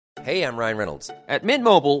Hey, I'm Ryan Reynolds. At Mint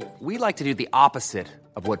Mobile, we like to do the opposite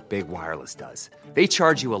of what Big Wireless does. They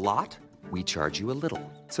charge you a lot, we charge you a little.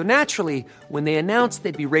 So naturally, when they announced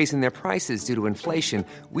they'd be raising their prices due to inflation,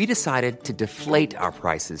 we decided to deflate our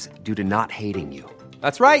prices due to not hating you.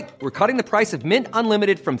 That's right. We're cutting the price of Mint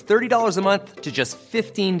Unlimited from $30 a month to just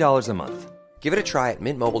 $15 a month. Give it a try at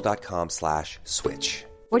mintmobile.com/switch.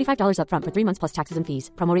 $45 up front for 3 months plus taxes and fees.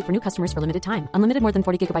 Promo rate for new customers for limited time. Unlimited more than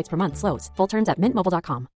 40 gigabytes per month. Slows full terms at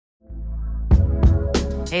mintmobile.com.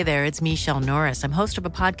 Hey there, it's Michelle Norris. I'm host of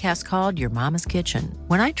a podcast called Your Mama's Kitchen.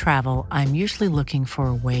 When I travel, I'm usually looking for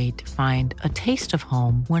a way to find a taste of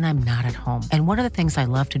home when I'm not at home. And one of the things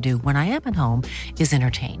I love to do when I am at home is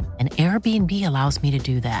entertain. And Airbnb allows me to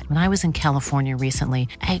do that. When I was in California recently,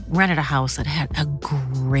 I rented a house that had a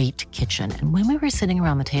great kitchen. And when we were sitting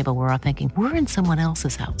around the table, we're all thinking, we're in someone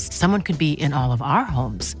else's house. Someone could be in all of our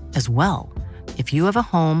homes as well. If you have a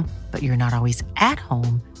home, but you're not always at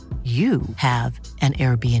home, you have an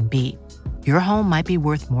Airbnb. Your home might be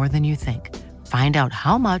worth more than you think. Find out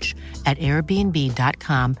how much at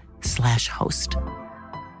airbnb.com/host.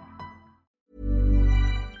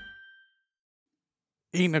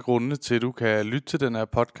 En af grundene til, at du kan lytte til den her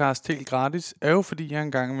podcast helt gratis, er jo fordi, jeg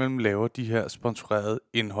engang imellem laver de her sponsorerede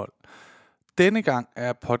indhold. Denne gang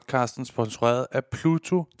er podcasten sponsoreret af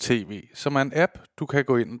Pluto TV, som er en app, du kan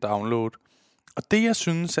gå ind og downloade. Og det, jeg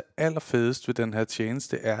synes er allerfedest ved den her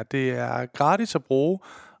tjeneste, det er gratis at bruge,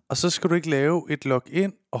 og så skal du ikke lave et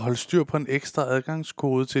login og holde styr på en ekstra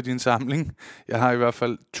adgangskode til din samling. Jeg har i hvert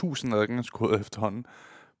fald 1000 adgangskoder efterhånden.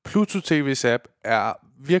 Pluto TV's app er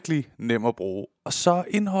virkelig nem at bruge, og så er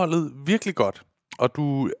indholdet virkelig godt. Og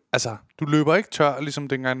du løber ikke tør, ligesom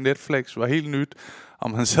dengang Netflix var helt nyt,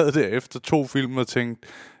 og man sad der efter 2 film og tænkte,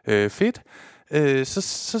 fedt.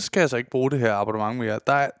 Så skal jeg så ikke bruge det her abonnement mere.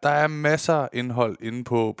 Der er masser af indhold inde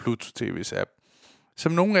på Pluto TV's app.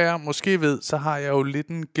 Som nogle af jer måske ved, så har jeg jo lidt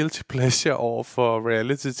en guilty pleasure over for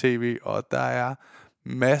reality tv, og der er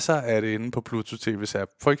masser af det inde på Pluto TV's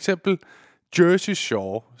app. For eksempel Jersey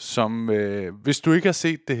Shore, som hvis du ikke har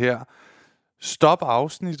set det her, stop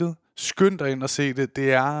afsnittet, skynd dig ind og se det.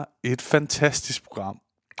 Det er et fantastisk program.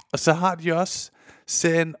 Og så har de også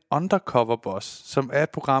serien Undercover Boss, som er et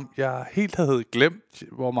program, jeg helt havde glemt,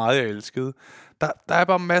 hvor meget jeg elskede. Der er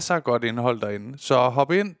bare masser af godt indhold derinde. Så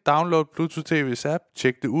hop ind, download Pluto TV's app,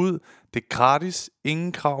 tjek det ud. Det er gratis,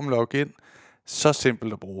 ingen krav om login. Så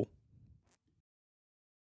simpelt at bruge.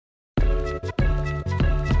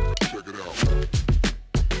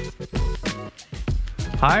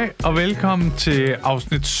 Hej og velkommen til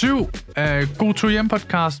afsnit 7 af God Tur Hjem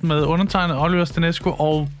podcast med undertegnet Oliver Stanescu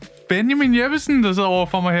og Benjamin Jeppesen, der sidder over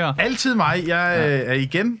for mig her. Altid mig. Jeg er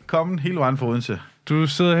igen kommet hele vejen fra Odense. Du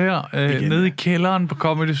sidder her nede i kælderen på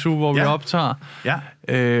Comedy Zoo, hvor vi optager. Ja.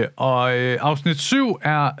 Afsnit 7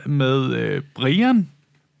 er med Brian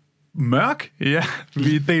Mørk. Ja,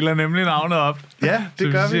 vi deler nemlig navnet op. Ja,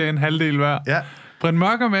 det gør vi. Så vi siger en halvdel hver. Ja. Brian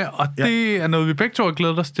Mørk er med, og det er noget, vi begge to har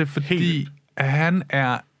glædet os til, fordi han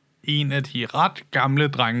er en af de ret gamle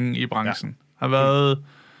drenge i branchen. Har været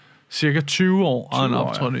cirka 20 år, og han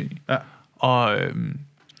optrådte i. Ja. Og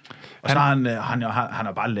så har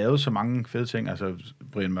han bare lavet så mange fede ting, altså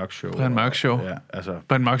Brian Mørk Show. Brian Mørk Show. Ja, altså.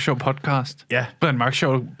 Brian Mørk Show podcast. Ja. Brian Mørk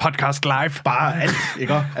Show podcast live. Bare alt,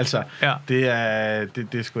 ikke? Altså, det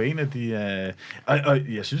er sgu en af de...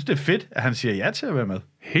 Og jeg synes, det er fedt, at han siger ja til at være med.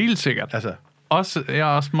 Helt sikkert. Altså. Jeg er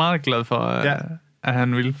også meget glad for, at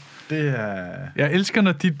han vil. Det er... Jeg elsker,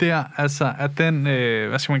 når de der, altså, at den,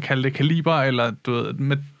 hvad skal man kalde det, kaliber, eller du ved,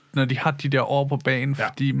 når de har de der år på banen,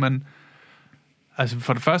 fordi man... Altså,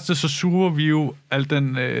 for det første, så suger vi jo alt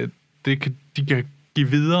den, de kan give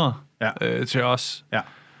videre til os. Ja.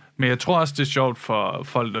 Men jeg tror også, det er sjovt for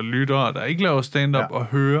folk, der lytter, og der ikke laver stand-up, og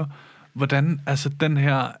høre, hvordan altså, den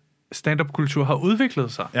her stand-up-kultur har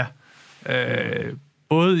udviklet sig. Ja.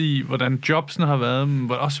 Både i, hvordan jobsene har været,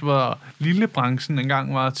 men også hvor lille branchen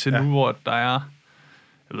engang var til nu, hvor der er,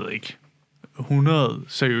 jeg ved ikke, 100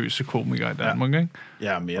 seriøse komikere i Danmark, ikke?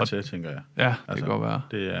 Ja, mere til, tænker jeg. Ja, det kan godt være.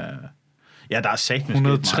 Det er... Ja, der er sagt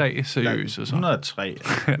 103 seriøse. 103.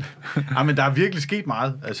 Ja, men der er virkelig sket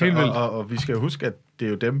meget. Altså, og vi skal huske, at det er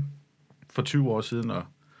jo dem for 20 år siden, og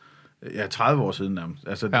 30 år siden nærmest.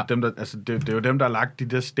 Altså, det er jo dem, der har lagt de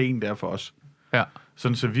der sten der for os. Ja.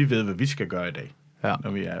 Sådan, så vi ved, hvad vi skal gøre i dag. Ja.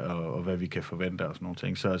 Når vi er, og hvad vi kan forvente og sådan nogle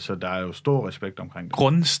ting. Så der er jo stor respekt omkring det.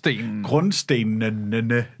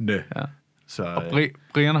 Grundstenene. Ja. Så, og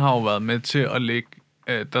Brian har jo været med til at lægge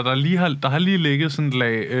der har lige ligget sådan et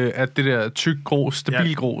lag af det der tyk grus,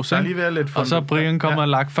 stabil grus, der lige lidt og så er Brian kommet og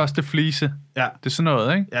lagt første flise. Ja. Det er sådan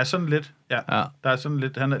noget, ikke? Ja, sådan lidt. Ja. Der er sådan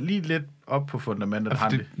lidt, han er lige lidt op på fundamentet.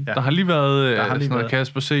 Der har lige været sådan noget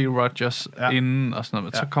Kasper C. Rogers inden og sådan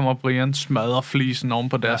noget. Så kommer Brian, smadrer flisen oven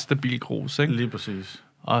på deres stabil grus, ikke? Lige præcis.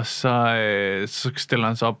 Og så stiller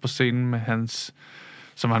han sig op på scenen med hans,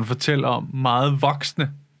 som han fortæller om, meget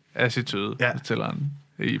voksne attitude, fortæller han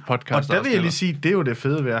i podcast. Og der vil jeg lige sige, det er jo det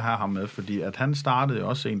fede ved at have ham med, fordi at han startede jo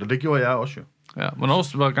også sent, og det gjorde jeg også jo. Ja.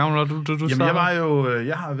 Hvor gammel var du Jamen,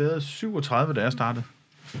 jeg har været 37, da jeg startede.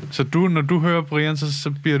 Så når du hører Brian,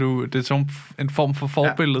 så bliver du det som en form for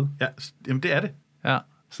forbillede? Ja, jamen det er det. Ja,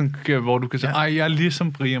 sådan, hvor du kan sige, jeg er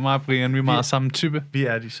ligesom Brian, mig og Brian, vi er meget samme type. Vi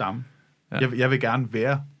er de samme. Ja. Jeg vil gerne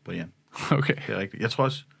være Brian. Okay. Det er rigtigt. Jeg tror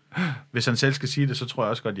også, hvis han selv skal sige det, så tror jeg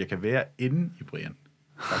også godt, at jeg kan være inde i Brian.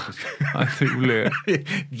 Faktisk. Ej, det er ulækkert.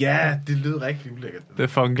 Ja, det lyder rigtig ulækkert. Det er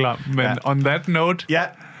fucking klamt. Men on that note,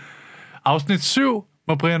 afsnit 7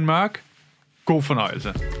 med Brian Mørk. God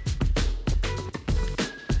fornøjelse.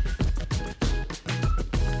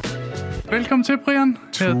 Velkommen til, Brian.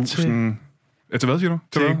 Tusind. Til hvad, siger du?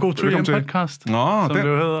 Til God Tur Hjem podcast, som det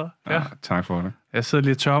hedder. Ja. Tak for det. Jeg sidder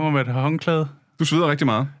lige og tørrer mig med et håndklæde. Du sveder rigtig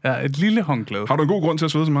meget. Ja, et lille håndklæde. Har du en god grund til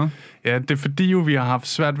at svede så meget? Ja, det er fordi jo, vi har haft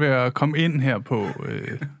svært ved at komme ind her på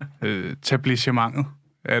etablissementet.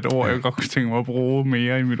 Er et ord, jeg godt kunne tænke mig at bruge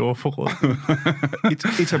mere i mit ordforråd.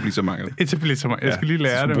 Etablissementet. Etablissementet. Jeg skal lige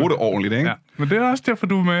lære det. Du bruger det ordentligt, ikke? Ja. Men det er også derfor,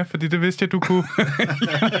 du er med, fordi det vidste jeg, du kunne.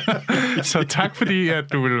 Så tak fordi,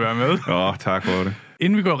 at du ville være med. Tak for det.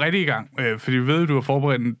 Inden vi går rigtig i gang, fordi vi ved, at du har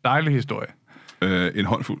forberedt en dejlig historie. En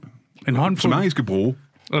håndfuld. En håndfuld? Så mange, I skal bruge.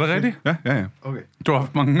 Er det rigtigt? Ja. Okay. Du har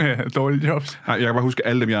haft mange dårlige jobs. Nej, jeg kan bare huske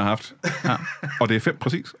alle dem, jeg har haft. Ja. Og det er 5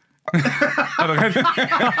 præcis. Er det rigtigt?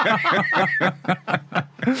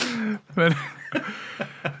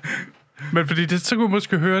 men fordi det, så kunne vi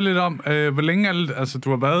måske høre lidt om, hvor længe du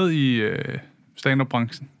har været i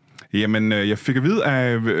stand-up-branchen? Jamen, jeg fik at vide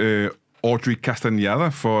af Audrey Castaneda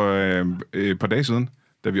for et par dage siden,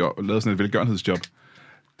 da vi lavede sådan et velgørenhedsjob.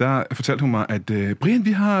 Der fortalte hun mig, at Brian,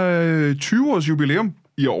 vi har 20 års jubilæum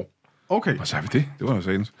i år. Okay. Og så har vi det. Det var jo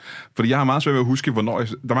sagtens. Fordi jeg har meget svært ved at huske, hvornår... Der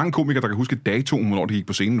er mange komikere, der kan huske datoen, hvornår de gik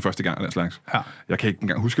på scenen første gang. Den slags. Ja. Jeg kan ikke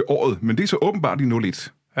engang huske året, men det er så åbenbart i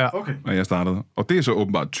 01. Ja. Okay. Når jeg startede. Og det er så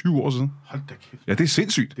åbenbart 20 år siden. Hold da kæft. Ja, det er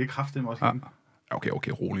sindssygt. Det er kraftedeme også længe.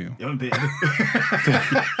 Okay, rolig. Jo. Jamen, det er det.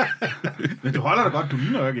 Men du holder dig godt. Du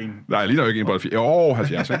ligner jo ikke en. Nej, jeg ligner jo ikke en på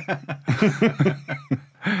 70, ikke?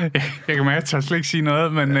 Jeg kan mærke, at jeg slet ikke sige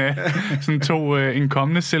noget, men sådan en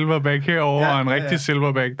kommende silverback herover og en rigtig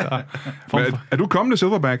silverback. Der er du kommende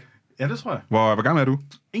silverback? Ja, det tror jeg. Hvor gammel er du?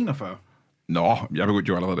 41. Nå, jeg begyndte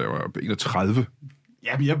jo allerede, da jeg var 31.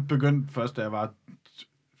 Jamen, jeg begyndte først, da jeg var...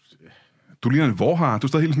 Du ligner en vorhar. Du er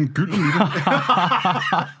stadig helt sådan gylden i det.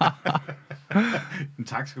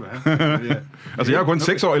 Tak skal du have. Ja. Altså, jeg er kun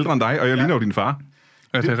 6 år ældre end dig, og jeg ligner jo din far.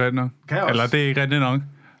 Ja, det er rigtigt nok. Eller det er ikke rigtigt nok.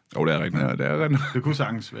 Jo, det er rigtigt. Ja, det er rigtigt. Det kunne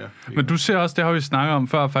sagtens være. Men du ser også, det har vi snakket om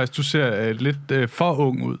før, faktisk, du ser lidt for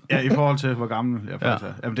ung ud. Ja, i forhold til, hvor gammel jeg faktisk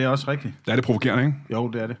er. Jamen, det er også rigtigt. Det er det provokerende, ikke? Jo,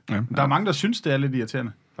 det er det. Ja. Der er mange, der synes, det er lidt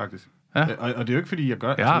irriterende, faktisk. Ja. Og det er jo ikke, fordi jeg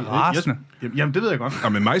gør... Jeg er rasende. Jamen, det ved jeg godt. Ja,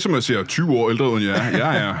 men mig, som jeg ser 20 år ældre end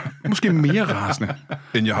jeg er måske mere rasende,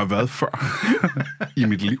 end jeg har været før i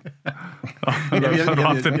mit liv. Så har du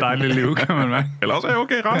haft et dejligt liv, kan man mærke. Eller også er jeg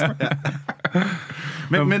okay rasende.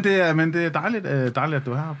 Men det er dejligt, at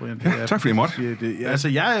du er her, Brian. Ja, tak fordi jeg måtte. Altså,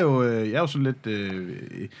 jeg er jo sådan lidt...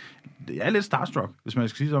 jeg er lidt starstruck, hvis man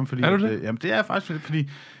skal sige sådan, fordi... Er du det? Jamen, det er faktisk fordi...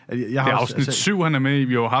 Jeg har det er afsnit 7, han er med i.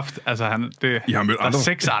 Vi har jo haft... Altså, I har mødt der er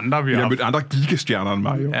 6 andre, vi har mødt andre gigastjerner end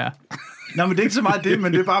mig, jo. Ja. Nå, men det er ikke så meget det,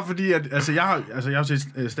 men det er bare fordi, at jeg har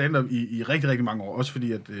set stand-up i rigtig, rigtig mange år. Også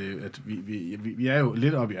fordi, at vi er jo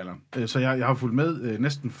lidt oppe i alderen. Så jeg har fulgt med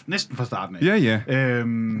næsten fra starten af. Ja.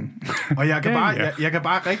 Og jeg kan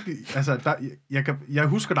bare rigtig... Altså, jeg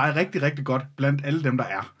husker dig rigtig, rigtig godt blandt alle dem, der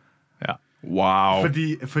er. Ja. Wow.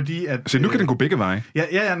 Fordi at... Så nu kan den gå begge veje.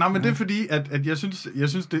 Ja, nej, men det er fordi, at jeg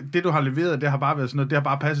synes det, du har leveret, det har bare været sådan noget, det har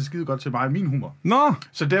bare passet skide godt til mig og min humor. Nå!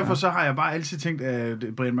 Så derfor så har jeg bare altid tænkt, at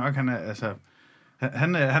Brian Mørk, han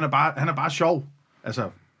er bare sjov. Altså...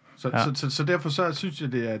 Så derfor så synes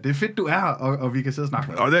jeg, det er fedt, du er her, og vi kan sidde og snakke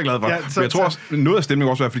med dig. Og det er jeg glad for. Ja, men jeg tror også, noget af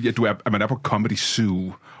stemningen også er, fordi at man er på Comedy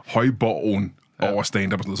Zoo, højborgen over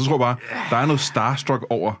stand-up og sådan noget. Så tror jeg bare, der er noget starstruck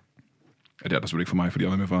over... Ja, det er der selvfølgelig ikke for mig, fordi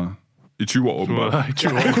jeg er med fra... I 20 år, åbenbart. I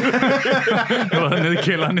 20 år. Jeg har været nede i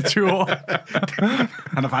kælderen i 20 år.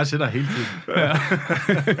 Han har faktisk siddet der hele tiden. Ja.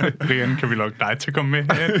 Brian, kan vi lukke dig til at komme med?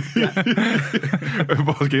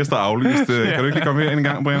 Vores gæster er aflyst. Kan du ikke lige komme her en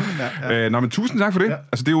gang, Brian? Ja. Nå, men tusind tak for det. Ja.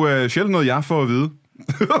 Altså, det er jo sjældent noget, jeg får at vide.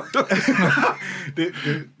 Det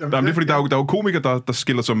er fordi, der er jo komikere, der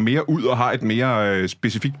skiller sig mere ud og har et mere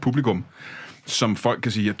specifikt publikum. som folk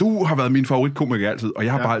kan sige, at du har været min favoritkomiker altid, og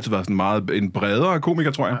jeg har bare altid været sådan meget en bredere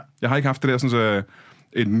komiker, tror jeg. Ja. Jeg har ikke haft det der sådan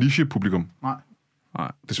et niche-publikum.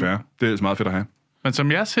 Nej, desværre. Det er altså meget fedt at have. Men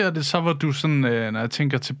som jeg ser det, så var du sådan, når jeg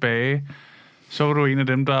tænker tilbage, så var du en af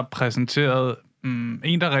dem, der præsenterede...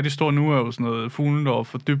 en, der er rigtig stor nu, er jo sådan noget Fuglendorf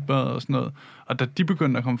for Dybvad og sådan noget. Og da de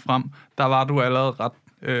begyndte at komme frem, der var du allerede ret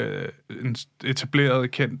en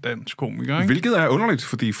etableret, kendt dansk komiker, ikke? Hvilket er underligt,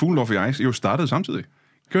 fordi Fuglendorf og jeg jo startede samtidig.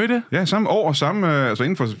 Gør I det? Ja, samme år og altså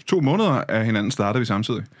inden for 2 måneder af hinanden startede vi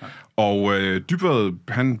samtidig. Ja. Og Dybvad,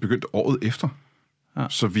 han begyndte året efter. Ja.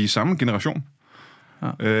 Så vi er samme generation.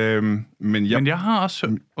 Ja. Men jeg har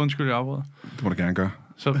også... Undskyld, jeg afbryder. Det må du gerne gøre.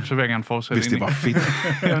 Så vil jeg gerne fortsætte. Hvis det var fedt.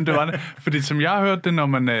 Jamen, det var det. Fordi som jeg har hørt det, når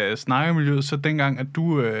man snakker i miljøet, så dengang, at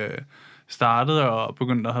du startede og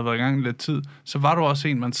begyndte at have været i gang lidt tid, så var du også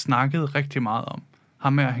en, man snakkede rigtig meget om.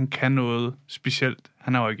 Ham med, at han kan noget specielt.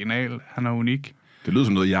 Han er original, han er unik. Det lyder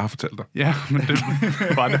som noget, jeg har fortalt dig. Ja, men det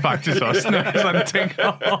var det faktisk også, når jeg sådan tænker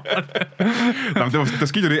over det. Nå, der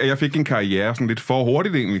skete jo det, at jeg fik en karriere sådan lidt for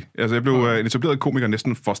hurtigt egentlig. Altså, jeg blev en etableret komiker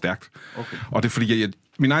næsten for stærkt. Okay. Og det er fordi,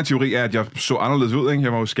 min egen teori er, at jeg så anderledes ud, ikke?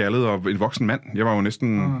 Jeg var jo skaldet og en voksen mand. Jeg var jo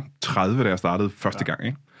næsten 30, da jeg startede første gang,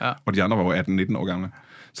 ikke? Ja. Og de andre var jo 18-19 år gamle.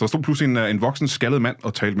 Så der stod pludselig en voksen skaldet mand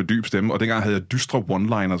og talte med dyb stemme, og dengang havde jeg dystre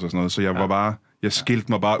one-liners og sådan noget, så jeg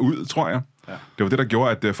skilte mig bare ud, tror jeg. Ja. Det var det, der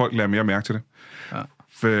gjorde, at folk lagde mere mærke til det. Ja.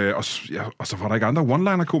 Og så var der ikke andre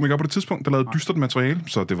one-liner-komikere på det tidspunkt, der lavede dystert materiale,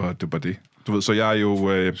 så det var det. Du ved, så jeg er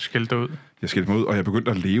jo... Skilte ud. Jeg skilte mig ud, og jeg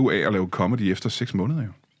begyndte at leve af at lave comedy efter 6 måneder, jo.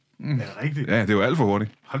 Er det rigtigt? Ja, det var alt for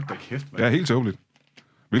hurtigt. Hold da kæft, mand. Ja, helt tåbeligt.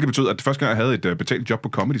 Hvilket betød, at første gang, jeg havde et betalt job på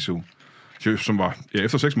Comedy Zoo, som var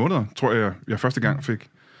efter 6 måneder, tror jeg første gang fik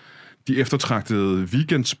de eftertragtede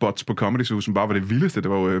weekendspots på Comedy Zoo, som bare var det vildeste.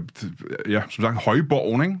 Det var jo, som sagt,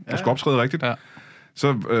 højborgen, ikke? Der skulle optræde rigtigt. Ja.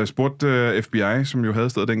 Så spurgte FBI, som jo havde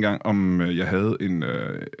stedet dengang, om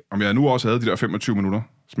jeg nu også havde de der 25 minutter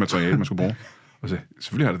materiale, man skulle bruge. Og så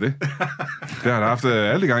selvfølgelig har det. Det har jeg haft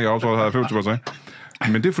alle de gange, jeg optrådte, havde 25 materiale.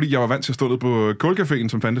 Men det er, fordi jeg var vant til at stå ned på Kålcaféen,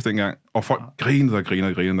 som fandtes dengang, og folk grinede,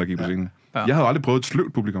 der gik på scenen. Ja. Jeg havde aldrig prøvet et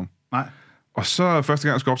sløvt publikum. Nej. Og så første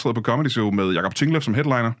gang, jeg skulle optræde på Comedy Zoo med Jakob Tingleff som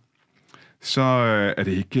headliner, så er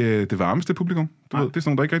det ikke det varmeste publikum. Du ved, det er sådan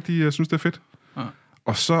nogle, der ikke rigtig synes, det er fedt. Ja.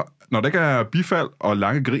 Og så, når der ikke er bifald og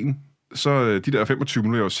lange grin, så de der 25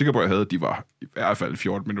 minutter, jeg var sikker på, at jeg havde, de var i hvert fald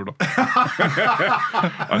 14 minutter.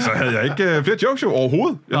 Og så havde jeg ikke flere jokes jo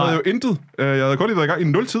overhovedet. Jeg havde jo intet. Jeg havde kun lige været i gang i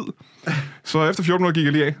 0 tid. Så efter 14 minutter gik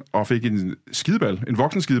jeg lige af og fik en skideball. En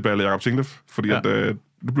voksen skideball af Jakob Tingleff. Fordi at,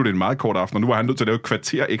 nu blev det en meget kort aften, og nu var han nødt til at lave et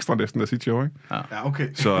kvarter ekstra næsten af sit show, ikke? Ja, okay.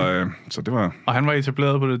 Så det var... Og han var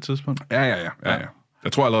etableret på det tidspunkt? Ja.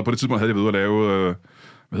 Jeg tror allerede på det tidspunkt, havde jeg været ude at lave...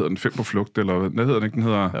 hvad hedder den? 5 på flugt? Eller hvad hedder den ikke? Den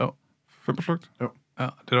hedder... Jo. 5 på flugt? Jo. Ja,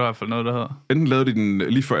 det var i hvert fald noget, der hedder. Enten lavede de den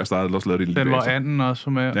lige før jeg startede, eller også lavede de den lige den var anden også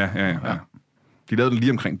med. Ja. De lavede den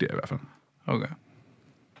lige omkring der i hvert fald. Okay.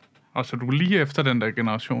 Og så du lige efter den der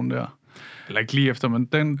generation der? Eller ikke lige efter, men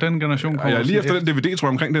den generation kom. Ja, lige efter den DVD, tror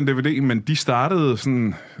jeg, omkring den DVD, men de startede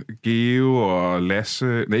sådan Geo og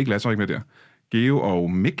Lasse... Nej, ikke Lasse var ikke med der. Geo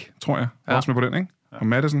og Mick, tror jeg, var også med på den, ikke? Ja. Og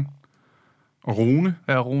Madison. Og Rune.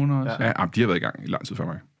 Ja, Rune også. Ja, de har været i gang i lang tid før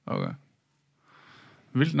mig. Okay.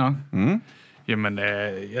 Vildt nok. Mm. Jamen,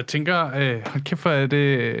 jeg tænker, hold kæft,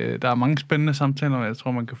 der er mange spændende samtaler, jeg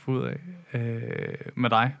tror, man kan få ud af med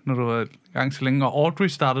dig, når du har været i gang så længe. Og Audrey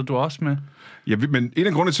startede du også med. Ja, men en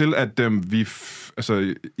af grundene til, at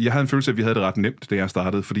jeg havde en følelse af, at vi havde det ret nemt, da jeg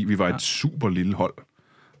startede, fordi vi var et super lille hold.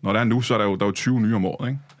 Når der er nu, så er der jo 20 nye om året,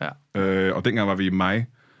 ikke? Ja. Og dengang var vi mig,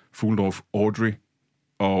 Fuglendorf, Audrey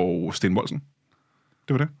og Sten Molsen.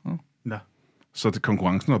 Det var det. Ja. Så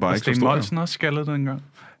konkurrencen var bare ikke så stor. Sten Molsen også skaldet dengang.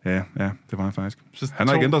 Ja, det var han faktisk. Han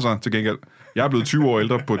har ikke ændret sig til gengæld. Jeg er blevet 20 år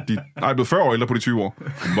ældre på de... Nej, jeg er blevet 40 år ældre på de 20 år.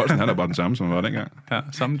 Molsen, han er bare den samme, som han var dengang. Ja,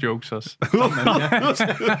 samme jokes også.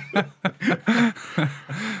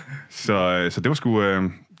 Så det var sgu...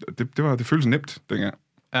 Det føltes nemt dengang.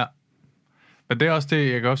 Ja. Men det er også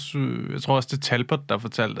det, jeg tror også, det er Talbot, der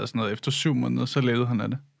fortalte sådan noget. Efter 7 måneder, så levede han af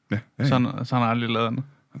det. Ja. Så han har aldrig lavet andet.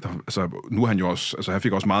 Nu er han jo også... Altså, han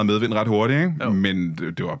fik også meget medvind ret hurtigt, ikke? Jo. Men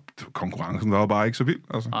det var konkurrencen, der var bare ikke så vild.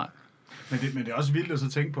 Altså. Nej. Men det er også vildt at så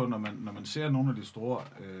tænke på, når man ser nogle af de store,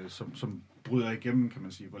 som bryder igennem, kan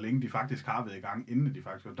man sige, hvor længe de faktisk har været i gang, inden de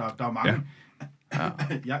faktisk... Der er mange...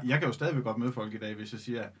 Ja. Jeg kan jo stadigvæk godt møde folk i dag, hvis jeg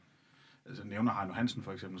siger... Altså, nævner Heino Hansen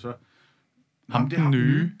for eksempel, så... Ham den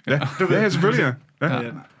nye. Ja, selvfølgelig,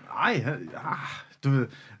 ja. Nej, du ved,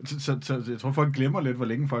 så jeg tror, folk glemmer lidt, hvor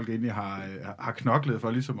længe folk egentlig har knoklet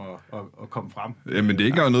for ligesom at komme frem. Ja, men det er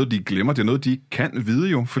ikke noget, de glemmer. Det er noget, de ikke kan vide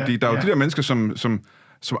jo. Fordi der er jo de der mennesker, som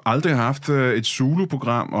som aldrig har haft et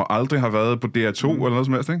Zulu-program, og aldrig har været på DR2 eller noget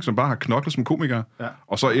som helst, ikke? Som bare har knoklet som komikere. Ja.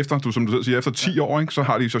 Og så efter, som du siger, efter 10 år, ikke? Så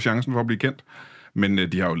har de så chancen for at blive kendt. Men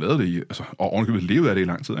de har jo lavet det og ovenikøbet levet af det i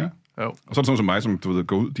lang tid, ikke? Jo. Og så er det sådan som mig, som du ved,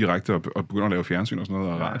 går ud direkte og begynder at lave fjernsyn og sådan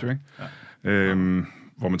noget, og radio, ikke? Ja.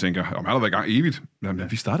 Hvor man tænker, han har været i gang evigt. Men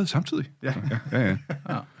vi startede samtidig. Ja. Ja.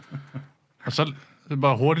 Og så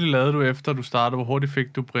hvor hurtigt lavede du efter, du startede? Hvor hurtigt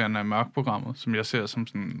fik du Brian af Mørk-programmet, som jeg ser som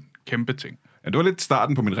sådan en kæmpe ting? Ja, det var lidt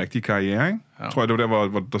starten på min rigtige karriere, ikke? Ja. Tror jeg, det var der,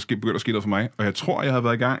 hvor der begyndte at ske noget for mig. Og jeg tror, jeg havde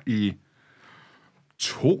været i gang i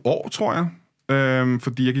 2 år, tror jeg.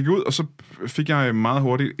 Fordi jeg gik ud, og så fik jeg meget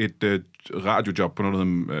hurtigt et radiojob på noget, der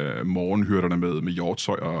hedder Morgenhyrderne med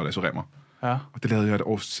Hjortshøj og Lasse Remmer. Ja. Og det lavede jeg et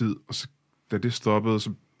års tid, og så, da det stoppede, så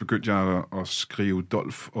begyndte jeg at skrive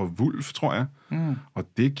Dolf og Wulf, tror jeg. Og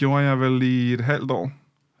det gjorde jeg vel i et halvt år.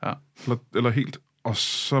 Ja. Eller helt. Og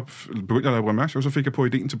så begyndte jeg at lave Brian Mørk Show, så fik jeg på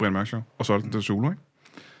ideen til Brian Mørk Show, og solgte den til Zulu, ikke?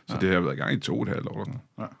 Så det har jeg været i gang i 2,5 år.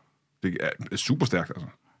 Ja. Det er super stærkt, altså.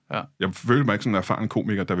 Ja. Jeg følte mig ikke sådan en erfaren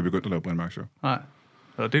komiker, da vi begyndte at lave Brian Mørk Show. Nej,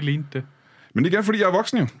 og det lignede det. Men det er fordi jeg er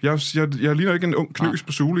voksen jo. Jeg ligner ikke en ung knøs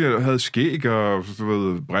på Zulu. Jeg havde skæg og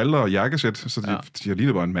briller og jakkesæt, så jeg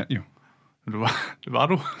lignede bare en mand jo. Det var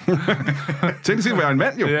du. Tænk sig, var jeg en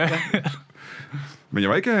mand jo. Ja. Men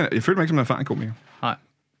jeg følte mig ikke som en erfaren komiker. Nej.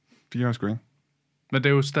 Det er jeg sgu ikke. Men det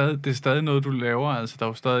er jo stadig noget, du laver. Altså, der er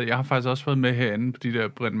jo stadig, jeg har faktisk også været med herinde på de der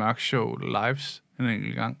Brian Mørk Show lives en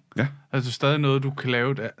enkelt gang. Ja. Altså, det er stadig noget, du kan lave.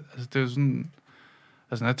 Altså, det er jo sådan...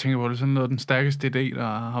 Altså, når jeg tænker på, det er sådan noget af den stærkeste idé,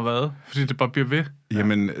 der har været. Fordi det bare bliver ved.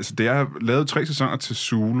 Jamen, altså, det er lavet 3 sæsoner til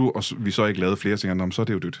Zulu, og vi så ikke lavet flere sæsoner, så er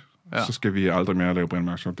det jo dødt. Ja. Så skal vi aldrig mere lave Brian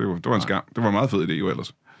Mørk Show. Det var en skam. Det var en meget fed idé jo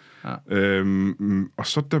ellers. Ja. Og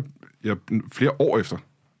så da jeg flere år efter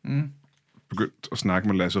begyndt at snakke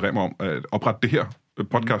med Lasse Remmer om at oprette det her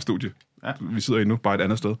podcaststudie. Ja. Vi sidder endnu bare et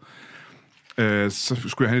andet sted. Så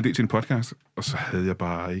skulle jeg have en idé til en podcast, og så havde jeg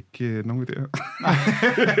bare ikke nogen idéer.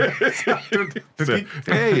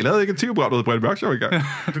 Jeg lavede ikke en TV-program, der hed Brian Mørk Show i gang.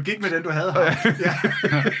 Du gik med den, du havde her.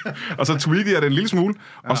 Ja. Og så tweakede jeg det en lille smule,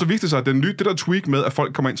 og så viste det sig, at det der tweak med, at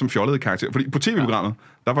folk kommer ind som fjollede karakterer. Fordi på TV-programmet,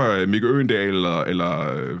 der var Mikke Øgendahl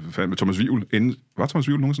eller Thomas Wivel inden. Var Thomas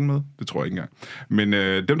Wivel nogensinde med? Det tror jeg ikke engang. Men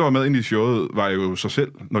dem, der var med inde i showet, var jo sig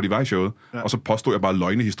selv, når de var i showet. Ja. Og så påstod jeg bare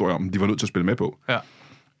løgnehistorier om, de var nødt til at spille med på. Ja.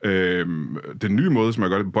 Den nye måde, som jeg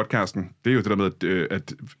gør det på podcasten, det er jo det der med,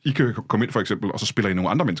 at I kan komme ind for eksempel, og så spiller I nogle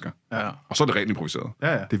andre mennesker. Ja. Og så er det rent improviseret.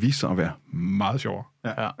 Ja. Det viser sig at være meget sjovere.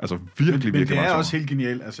 Ja. Altså virkelig men det er også helt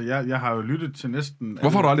genialt. Altså, jeg har jo lyttet til næsten...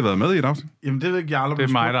 Hvorfor har du aldrig været med i et afsnit? Jamen, det ved ikke jeg aldrig. Det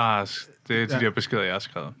er mig, der har... Det er de der beskeder, jeg har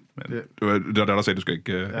skrevet. Men... Det var der sagde, du skal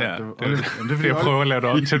ikke... det jeg prøver at lave det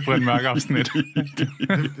op til Brian Mørk afsnit.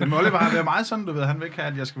 Men Oliver har været meget sådan, du ved, han vil ikke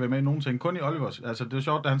have, at jeg skal være med i nogen ting. Kun i Olivers. Altså, det er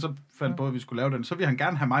sjovt, da han så fandt på, at vi skulle lave den, så vil han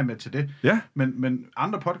gerne have mig med til det. Ja. Men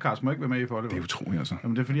andre podcasts må ikke være med i for Oliver. Det er utroligt, altså.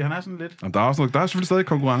 Jamen, det er fordi, han er sådan lidt... Jamen, der er selvfølgelig stadig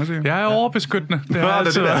konkurrence, jo. Jeg er overbeskyttende. Det er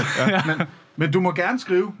altid. Men du må gerne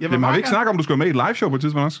skrive. Jamen, har vi ikke snakket om, du skal være med i et liveshow på et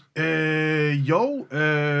tidspunkt også?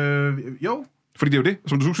 Jo. Fordi det er jo det,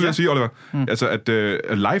 som du skulle sige, Oliver. Altså, at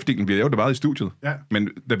live-delen, vi lavede det bare i studiet. Ja. Men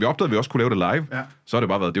da vi opdagede, at vi også kunne lave det live, så har det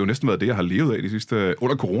bare været, det er jo næsten været det, jeg har levet af de sidste,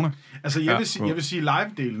 under corona. Altså, jeg vil sige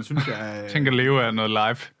live-delen, synes jeg... Tænk at leve af noget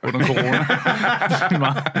live under corona.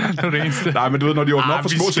 Det er det eneste. Nej, men du ved, når de åbner op for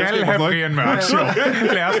små selskaber... Vi skal have Brian Mørk Show.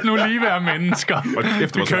 Lad os nu lige være mennesker. Og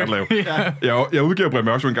efter hvor svært at lave. Jeg udgiver Brian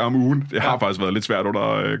Mørk Show en gang om ugen. Det har faktisk været lidt svært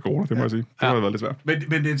under corona, det må jeg sige. Det har været lidt svært. Men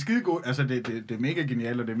det er en skide god... Altså, det er mega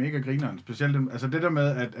genialt, og det er mega grineren. Specielt altså det der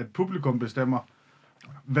med, at publikum bestemmer,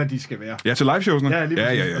 hvad de skal være. Ja, til liveshowsene. Ja, lige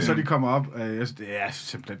præcis. Og så de kommer op. Det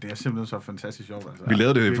er simpelthen så fantastisk sjovt. Altså. Vi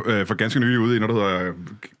lavede det for ganske nylig ude i noget, der hedder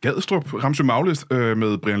Gadstrup, Ramsø Maglist,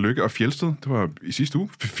 med Brian Lykke og Fjeldsted. Det var i sidste uge.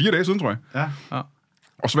 4 dage siden, tror jeg. Ja.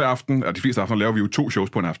 Og så hver aften, de fleste aftener, laver vi jo 2 shows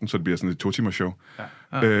på en aften, så det bliver sådan et 2-timers show.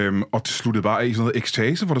 Ja. Og det sluttede bare af i sådan noget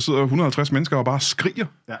ekstase, hvor der sidder 150 mennesker og bare skriger.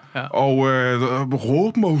 Ja. Og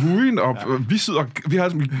råben og hugen, og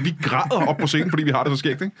vi græder op på scenen, fordi vi har det så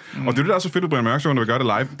skægt, ikke? Og det er det, der er så fedt ved Brian Mørk Show, når vi gør det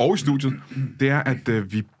live og i studiet, det er, at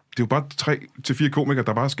det er jo bare 3-4 komikere,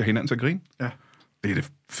 der bare skal hinanden til at grine. Ja. Det er det.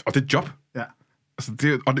 Og det er et job. Ja.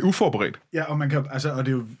 Altså, og det er uforberedt. Ja, og man kan, altså, og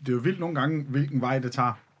det er jo vildt nogle gange, hvilken vej det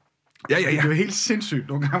tager. Ja. Det er jo helt sindssygt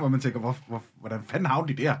nogle gange, hvor man tænker, hvordan fanden havner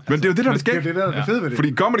de der? Men det er jo det, der er det skægt. Det er det, der er det fede ved det.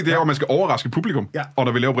 Fordi comedy, det er jo, at man skal overraske publikum. Ja. Og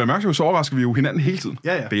når vi laver Brian Mørk Show, så overrasker vi jo hinanden hele tiden.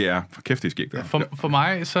 Ja. Det er for kæft, det er skægt. Ja. For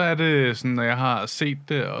mig, så er det sådan, når jeg har set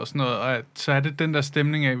det og sådan noget, og så er det den der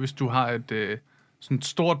stemning af, hvis du har et sådan et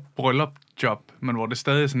stort bryllupjob, men hvor det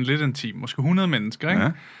stadig er sådan lidt intim, måske 100 mennesker, ikke?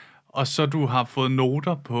 Ja. og så du har fået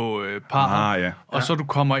noter på parret, og så du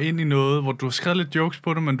kommer ind i noget, hvor du har skrevet lidt jokes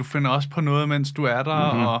på det, men du finder også på noget, mens du er der,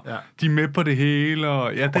 og de er med på det hele.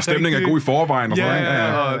 Og, det og stemningen er god i forvejen. Og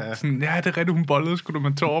sådan, det er rigtigt, hun bollede, skulle du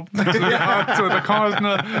med Torben. Så der kommer sådan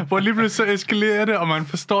noget, hvor lige pludselig så eskalerer det, og man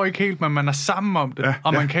forstår ikke helt, men man er sammen om det,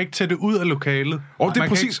 og man kan ikke tage det ud af lokalet. Og det er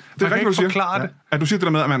præcis, det er rigtigt, du siger. At du siger det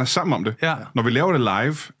der med, at man er sammen om det. Ja. Når vi laver det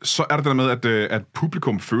live, så er det der med, at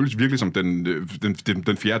publikum føles virkelig som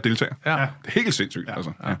den fjerde deltager. Ja. Det er helt sindssygt. Ja.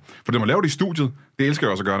 Altså. Ja. For når man laver det i studiet, det elsker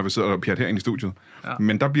jeg også at gøre, når vi sidder og pjat herinde i studiet. Ja.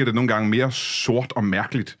 Men der bliver det nogle gange mere sort og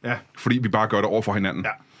mærkeligt, fordi vi bare gør det over for hinanden.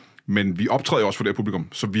 Ja. Men vi optræder jo også for det her publikum,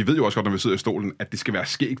 så vi ved jo også godt, når vi sidder i stolen, at det skal være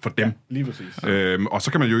skægt for dem. Ja, lige præcis. Og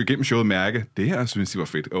så kan man jo igennem showet mærke, det her synes de var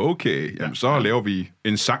fedt. Okay, jamen, så laver vi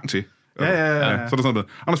en sang til. Ja. Så er der sådan noget.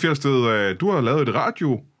 Anders Fjeldsted, du har lavet Du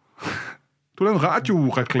har lavet en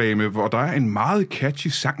radioreklame, hvor der er en meget catchy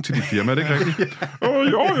sang til dit firma, er det ikke rigtigt?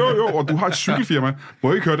 Jo, og du har et cykelfirma. Må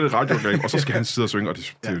jeg ikke høre det radioreklame? Og så skal han sidde og synge, og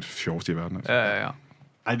det er jo det sjoveste i verden. Altså. Ja.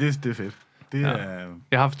 Ej, det er fedt.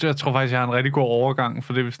 Jeg tror faktisk, jeg har en rigtig god overgang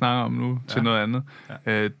for det, vi snakker om nu, til noget andet.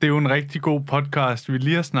 Ja. Det er jo en rigtig god podcast, vi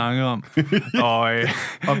lige har snakket om.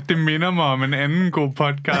 og det minder mig om en anden god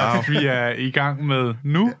podcast, vi er i gang med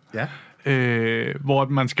nu. Ja. Hvor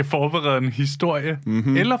man skal forberede en historie.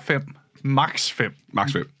 Eller 5. Max 5.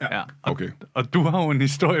 Max 5. Ja. Okay. Og du har jo en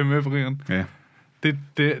historie med, Brian. Ja. Det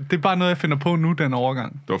er bare noget, jeg finder på nu, den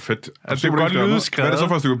overgang. Det var fedt. Altså, det er godt lyde skrevet. Hvad er det så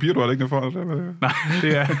for et stykke papir, du har liggende for? Nej,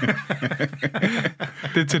 det er...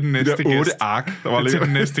 det er til den næste gæst. Det er 8 ark, der var det er til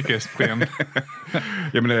den næste gæst, Brian.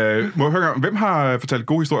 Jamen, må jeg høre, hvem har fortalt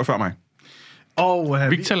gode historier før mig?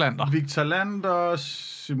 Victor Lander. Victor Lander,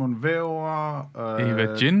 Simon Væver, Eva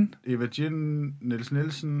Jin, Niels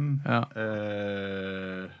Nielsen,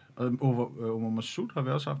 Omar Massoud har vi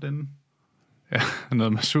også haft inden. Ja,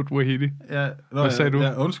 noget Massoud Wahidi. Ja, hvad sagde du?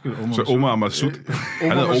 Ja, undskyld, Omar Så Omar Massoud.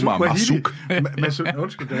 Han hedder Omar Massoud.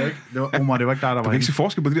 Undskyld, det var Omar, det var ikke dig, der var. Du kan ikke se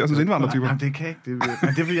forskel på de der sådan indvandrertyper. Jamen, det kan jeg ikke. Men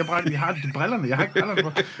det er fordi, jeg har brillerne. Jeg har ikke brillerne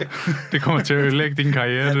på. Det kommer til at ødelægge din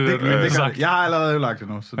karriere, det jeg har allerede ødelagt det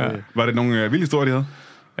nu. Så det... Var det nogle vilde historier, de havde?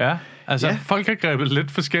 Ja, altså folk har grebet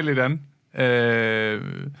lidt forskelligt an.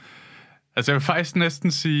 Altså jeg vil faktisk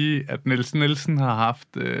næsten sige, at Niels Nielsen har haft...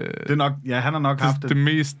 det er nok, han har nok haft det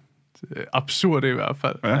mest absurde i hvert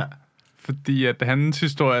fald. Ja. Fordi at hans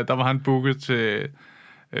historie, der var han booket til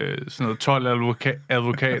sådan noget 12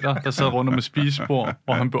 advokater, der sad rundt om et spisebord,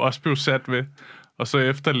 hvor han også blev sat ved. Og så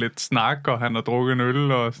efter lidt snak, og han har drukket en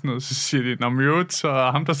øl og sådan noget, så siger de, mute,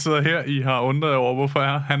 så ham, der sidder her, I har undret over,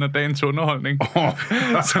 hvorfor han er dagens underholdning.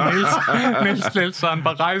 Så Niels han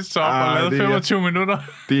bare rejste sig op og lavede 25 minutter.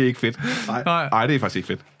 Det er ikke fedt. Nej, det er faktisk ikke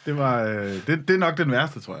fedt. Det er nok den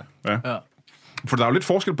værste, tror jeg. Ja. For der er jo lidt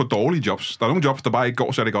forskel på dårlige jobs. Der er nogle jobs, der bare ikke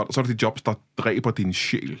går særlig godt, og så er der de jobs, der dræber din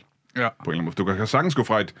sjæl. Ja. På en eller anden måde. Du kan sagtens gå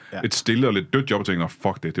fra et stille og lidt dødt job og tænke,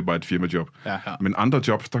 fuck det er bare et firmajob. Ja. Men andre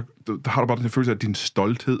jobs, der har du bare den følelse af din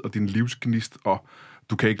stolthed og din livsgnist, og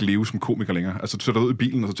du kan ikke leve som komiker længere. Altså, du sætter dig ud i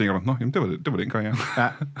bilen, og så tænker du, jamen, det var den karriere. Ja.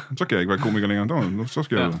 Så kan jeg ikke være komiker længere. Så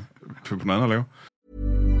skal jeg på noget andet at lave.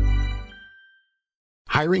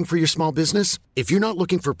 Hiring for your small business? If you're not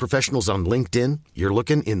looking for professionals on LinkedIn, you're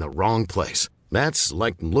looking in the wrong place. That's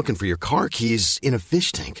like looking for your car keys in a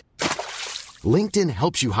fish tank. LinkedIn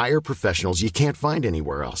helps you hire professionals you can't find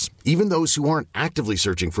anywhere else, even those who aren't actively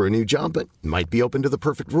searching for a new job but might be open to the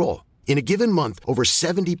perfect role. In a given month, over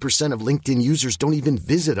 70% of LinkedIn users don't even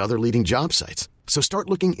visit other leading job sites. So start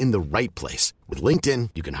looking in the right place. With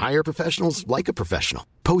LinkedIn, you can hire professionals like a professional.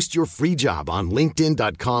 Post your free job on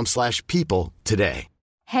linkedin.com/people today.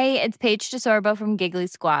 Hey, it's Paige DeSorbo from Giggly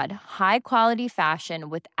Squad. High quality fashion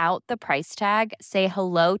without the price tag. Say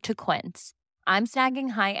hello to Quince. I'm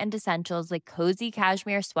snagging high-end essentials like cozy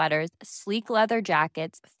cashmere sweaters, sleek leather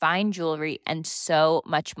jackets, fine jewelry, and so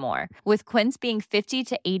much more. With Quince being 50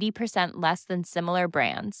 to 80% less than similar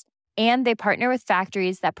brands. And they partner with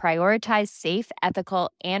factories that prioritize safe, ethical,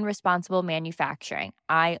 and responsible manufacturing.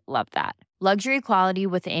 I love that. Luxury quality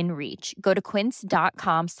within reach. Go to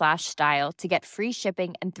quince.com/style to get free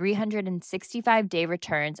shipping and 365-day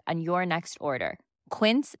returns on your next order.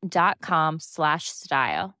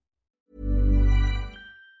 Quince.com/style.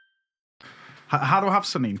 Har du haft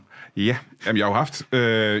sådan en? Ja, jamen, jeg har haft.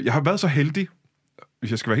 Jeg har været så heldig,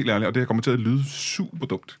 hvis jeg skal være helt ærlig, og det har kommet til at lyde super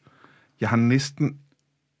dumt. Jeg har næsten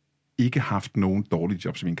ikke haft nogen dårlige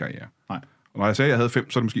jobs i min karriere. Nej. Og når jeg sagde, at jeg havde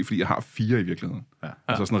 5, så er det måske, fordi jeg har 4 i virkeligheden. Ja.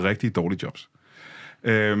 Altså sådan rigtig dårlige jobs.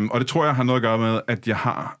 Og det tror jeg har noget at gøre med, at jeg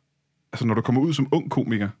har... Altså når du kommer ud som ung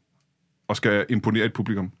komiker, og skal imponere et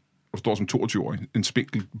publikum, og du står som 22-årig, en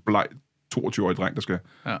spinkel, bleg 22-årig dreng, der skal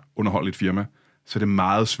underholde et firma, så er det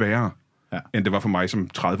meget sværere, end det var for mig som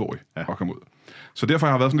 30-årig at komme ud. Så derfor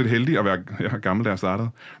har jeg været sådan lidt heldig at være gammel, da jeg startede.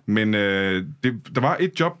 Men der var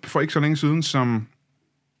et job for ikke så længe siden, som...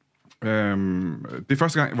 det er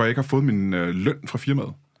første gang, hvor jeg ikke har fået min løn fra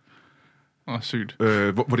firmaet. Sygt.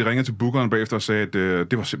 Hvor de ringede til bookeren bagefter og sagde, at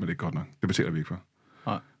det var simpelthen ikke godt nok. Det betaler vi ikke for.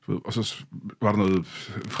 Nej. Og så var der noget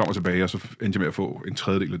frem og tilbage, og så endte jeg med at få en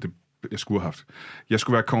tredjedel af det, jeg skulle have haft. Jeg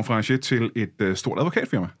skulle være konferencier til et stort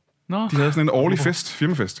advokatfirma. Nå. De havde sådan en årlig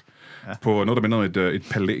firmafest, på noget, der minder om et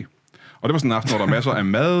palæ. Og det var sådan en aften, hvor der var masser af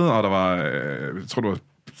mad, og der var, jeg tror, det var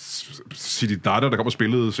City Data, der kom og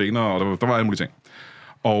spillede senere, og der var alle mulige ting.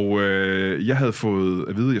 Og jeg havde fået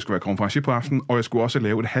at vide, at jeg skulle være konferencier på aftenen, og jeg skulle også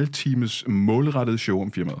lave et halvtimes målrettet show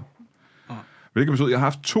om firmaet. Hvilket betyder, at jeg har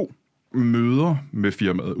haft 2 møder med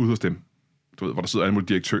firmaet ude hos dem. Du ved, hvor der sidder alle mulige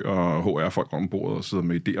direktører og HR-folk rundt om bordet og sidder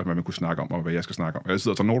med idéer, hvad man kunne snakke om, og hvad jeg skal snakke om. Jeg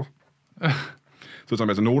sidder og tager noter. Så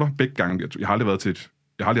jeg tager noter begge gange. Jeg har aldrig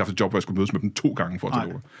haft et job, hvor jeg skulle mødes med dem 2 gange for at tage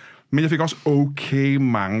noter. Men jeg fik også okay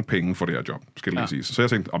mange penge for det her job, skal jeg lige sige. Så jeg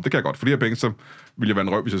tænkte, det kan jeg godt. For de her penge, så ville jeg være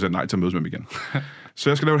en røv, hvis jeg sagde nej til at mødes med dem igen. Så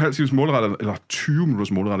jeg skal lave et halvt times målrettet, eller 20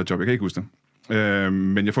 minutters målrettet job. Jeg kan ikke huske det.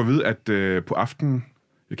 Men jeg får at vide, at på aftenen,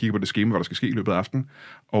 jeg kigger på det skema, hvad der skal ske i løbet af aftenen,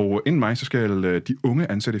 og inden mig, så skal de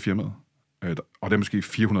unge ansatte i firmaet, og der er måske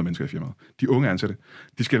 400 mennesker i firmaet, de unge ansatte,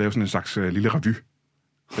 de skal lave sådan en slags lille revy,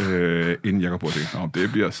 inden jeg går på og tænker,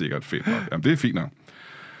 det bliver sikkert fedt nok. Jamen, det er fint nok.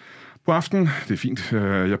 På aftenen, det er fint,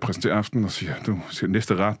 jeg præsenterer aftenen og siger, du skal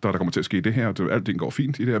næste ret, der kommer til at ske det her, og alting går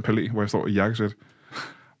fint i det her palæ, hvor jeg står i jakkesæt.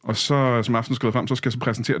 Og så, som aftenen skrider frem, så skal jeg så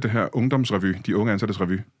præsentere det her ungdomsrevy, de unge ansattes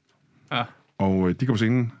revy. Ja. Og de går på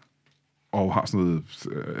scenen og har sådan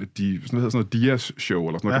noget Dias-show,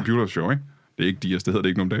 eller sådan noget computershow, ikke? Det er ikke Dias, det hedder det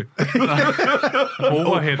ikke nogen dag.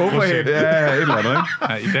 Overhead. Ja, et eller andet, ikke?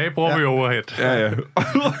 Ja, i dag bruger vi overhead. Ja.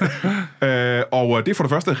 Og det er for det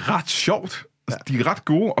første ret sjovt. De er ret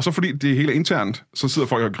gode, og så fordi det er hele internt, så sidder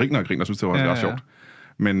folk og griner og synes, det var ret sjovt.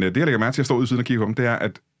 Men det, jeg lægger mærke til at stå ude i siden og kigge på dem, det er,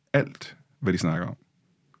 at alt, hvad de snakker om,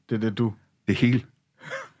 det er det hele.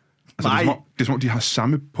 Altså, det er som om, de har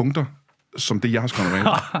samme punkter, som det, jeg har skrevet med.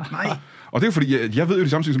 Nej. Og det er fordi, jeg ved jo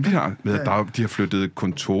det samme som de har. De har flyttet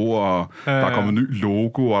kontorer, der er kommet ny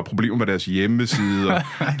logo, og problemer med deres hjemmeside, og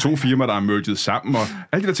 2 firmaer, der er merged sammen, og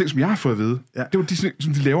alle de der ting, som jeg har fået at vide, det er jo de,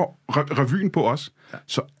 som de laver revyen på os.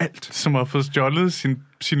 Så alt. Som har fået stjålet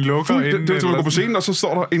sin logo ind. Det er, du går på scenen, og så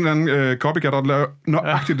står der en eller anden copycat, der laver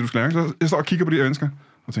nøjagtigt det, du skal lave. Så jeg står og kigger på de her mennesker,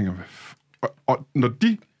 og tænker, og når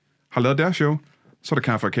de har lavet deres show, så er der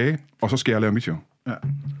kaffe og kage, og så skal jeg lave mit show. Ja.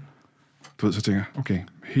 Du ved, så tænker jeg, okay,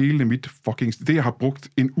 hele mit fucking... Det, jeg har brugt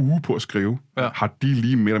en uge på at skrive, har de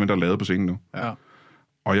lige mere eller mindre lavet på scenen nu. Ja.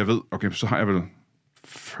 Og jeg ved, okay, så har jeg vel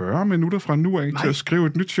 40 minutter fra nu af til at skrive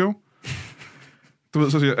et nyt show. Du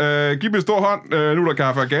ved, så siger jeg, giv mig en stor hånd, nu er der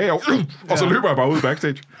kaffe og kage, og så løber jeg bare ud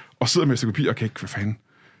backstage, og sidder med stikopi, og kan ikke, hvad fanden...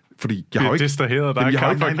 Fordi jeg har jo ikke... distraheret, der er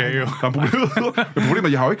kaffe og kage. Problemet er,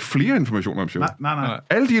 at jeg har jo ikke flere informationer om showet. Nej.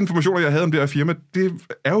 Alle de informationer, jeg havde om det her firma, det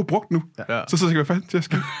er jo brugt nu. Ja. Så tænker jeg, hvad fanden jeg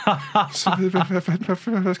skal...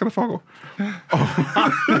 Hvad skal der foregå?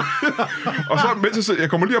 Og så, mens jeg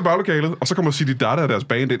kommer lige om baglokalet, og så kommer City Data af deres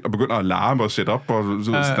band ind, og begynder at larme og sætte op og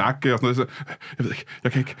snakke og sådan noget. Så, jeg ved ikke,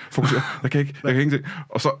 jeg kan ikke fokusere, jeg kan ingenting.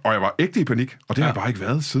 Og jeg var ægte i panik, og det har jeg bare ikke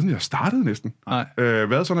været, siden jeg startede næsten.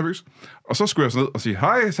 Været så nervøs. Og så skulle jeg sådan ned og sige,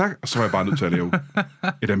 hej, tak, og så var jeg bare nødt til at lave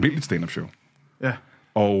et almindeligt stand-up show. Ja.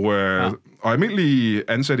 Og almindelige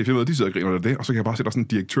ansatte i firmaet, de sidder og griner af det, og så kan jeg bare sætte sådan en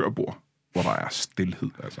direktørbord, hvor der er stilhed,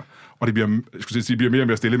 altså. Og det bliver, de bliver mere og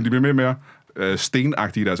mere stille, men de bliver mere og mere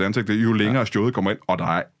stenagtige i deres ansigt, jo længere showet kommer ind, og der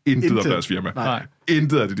er intet af deres firma. Nej.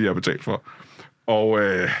 Intet af det, de har betalt for. Og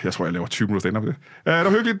jeg tror, jeg laver 20 minutter stand-up med det. Det var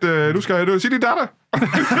hyggeligt. Nu skal jeg sige dit datter.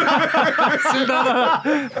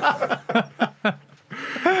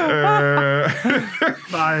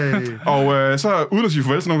 Nej. Og så uden at sige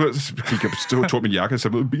farvel til nogen, så gik jeg tog min jakke og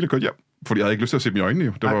satte ud i bilen og kørte hjem. Fordi jeg havde ikke lyst til at se dem i øjnene.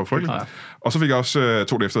 Det var frygteligt. Og så fik jeg også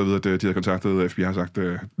 2 dage efter at vide, at de havde kontaktet FBI og sagt,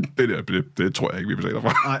 det tror jeg ikke, vi betaler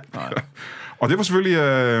for. Nej. Og det var selvfølgelig...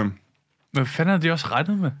 Men fanden havde de også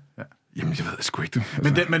rettet med? Ja. Jamen, jeg ved sgu ikke det.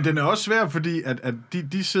 Altså. Men den er også svær, fordi at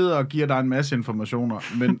de sidder og giver dig en masse informationer.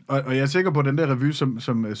 Og jeg er sikker på, at den der revy,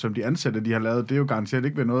 som de ansatte, de har lavet, det er jo garanteret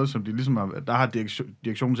ikke ved noget, som de ligesom har... Der har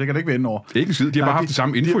direktionen sikkert ikke været inde over. Det er ikke en skid. De har bare haft det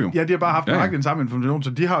samme info, jo. Ja, de har bare haft den samme information, så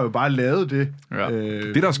de har jo bare lavet det. Ja.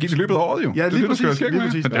 Det, der er sket i løbet af året, jo. Ja, lige præcis. Men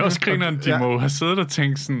det er også grineren, de må have siddet og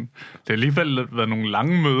tænkt sådan... Det har alligevel været nogle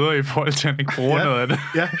lange møder i forhold til, at han ikke bruger noget af det.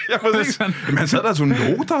 Ja, præcis. Men han sad der sådan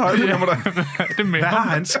noter. Hvad har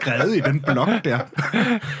han skrevet i den blog der?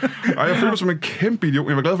 Og jeg følte mig som en kæmpe idiot.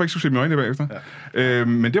 Jeg var glad for, at jeg ikke skulle se mine øjne bagefter. Ja.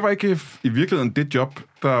 Men det var ikke i virkeligheden det job,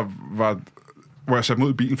 der var hvor jeg satte mig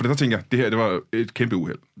ud i bilen, for der tænkte jeg, det her, det var et kæmpe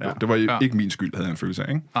uheld. Ja. Det var ikke min skyld, havde jeg en følelse af,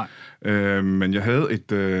 ikke? Nej. Men jeg havde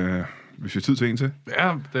et, hvis vi har tid til en til.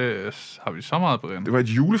 Ja, det har vi så meget, Brian. Det var et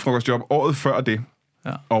julefrokostjob året før det.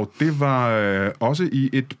 Ja. Og det var også i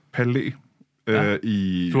et palæ.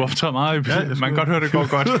 Du optræder meget i palæ. Man kan godt høre, det går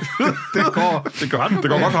godt. det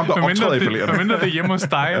går godt frem, der optræder i palæerne. Mindre det er hjemme hos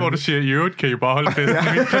dig, hvor du siger, i øvrigt kan I bare holde festen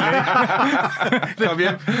i mit palæ.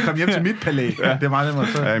 Kom hjem til mit palæ. Ja. Det er meget nemmere.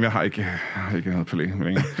 Så. Ja, jeg har ikke noget palæ.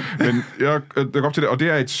 Men jeg går op til det, og det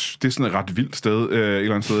er sådan et ret vildt sted, et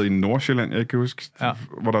eller andet sted i Nordsjælland, jeg kan huske,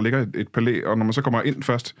 hvor der ligger et palæ, og når man så kommer ind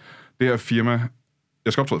først, det her firma,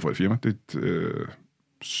 jeg skal optræde for et firma, det er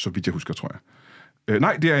så vidt jeg husker, tror jeg.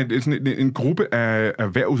 Nej, det er en gruppe af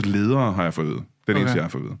erhvervsledere, har jeg fået vide. Den eneste, jeg har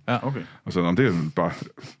fået vide. Ja, okay. Og så, det er bare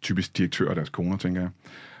typisk direktør og deres koner, tænker jeg.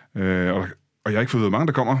 Og jeg har ikke fået vide, mange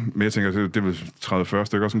der kommer, men jeg tænker, det er vel 30-40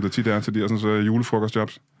 stykker, som det tit er til de her sådan,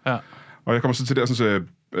 julefrokostjobs. Ja. Og jeg kommer så til der sådan,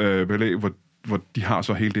 palæ, hvor de har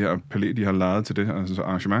så hele det her palæ, de har lejet til det her sådan,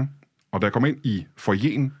 arrangement. Og da jeg kommer ind i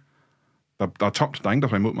foyeren, der er tomt, der er ingen, der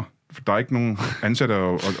tager imod mig. Der er ikke nogen ansatte,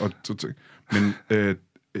 men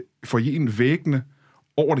foyeren, væggene,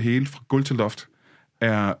 over det hele, fra gulv til loft,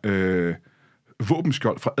 er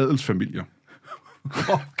våbenskjold fra adelsfamilier.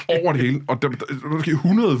 Okay. Over det hele. Og der er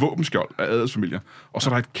 100 våbenskjold af adelsfamilier. Og så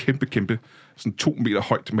er der et kæmpe, sådan 2 meter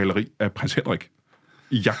højt maleri af prins Henrik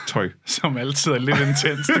i jagttøj. Som altid er lidt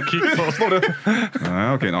intens at kigge på.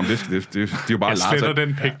 Ja, okay. Nå, det er jo bare jeg sletter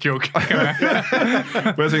den pæk-joke.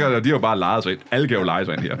 Men jeg tænker, de har jo bare lejet sig ind. Alle kan jo lege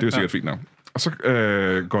sig ind her. Det er jo sikkert fint nok. Og så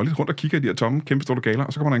går jeg lidt rundt og kigger i de her tomme, kæmpe store lokaler,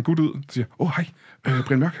 og så kommer der en gut ud, og siger, hej,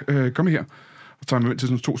 Brian Mørk, kom her. Og tager mig ind til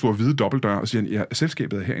sådan 2 store hvide dobbeltdøre, og siger, ja,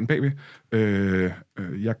 selskabet er herinde bagved.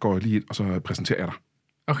 Jeg går lige ind, og så præsenterer jeg dig.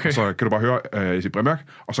 Okay. Og så kan du bare høre, jeg siger, Brian Mørk,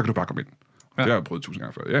 og så kan du bare komme ind. Ja. Det har jeg prøvet 1000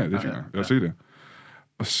 gange før. Ja, det er fint. Jeg ser det.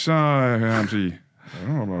 Og så hører jeg ham sige,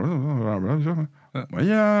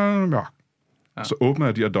 Brian Mørk. Og så åbner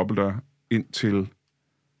jeg de her dobbeltdøre ind til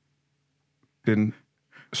den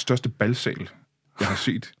største balsal, jeg har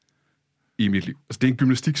set i mit liv. Altså, det er en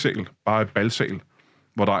gymnastiksal, bare et balsal,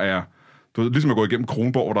 hvor der er, du ved, ligesom at gå igennem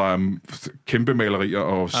Kronborg, hvor der er kæmpe malerier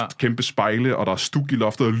og kæmpe spejle, og der er stuk i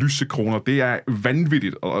loftet og lysekroner. Det er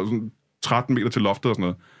vanvittigt, og der er sådan 13 meter til loftet og sådan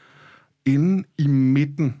noget. Inde i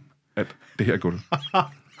midten af det her gulv,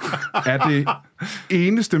 er det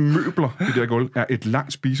eneste møbler i det her gulv, er et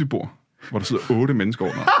langt spisebord, hvor der sidder 8 mennesker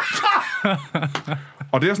under.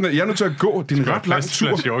 Og det er sådan, at jeg er nødt til at gå din ret lang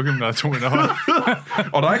tur.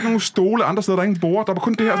 Og der er ikke nogen stole andre steder, der er ingen bord. Der er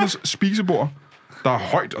kun det her sådan, spisebord, der er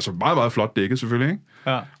højt, altså meget, meget flot dækket selvfølgelig, ikke?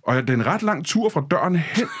 Ja. Og det er en ret lang tur fra døren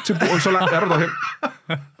hen til bordet, så langt er du derhen.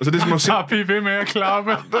 Altså, det er som at se... Bare ved med at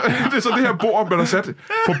klappe. Det er så det her bord, man har sat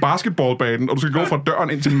på basketballbanen, og du skal gå fra døren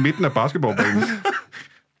ind til midten af basketballbanen.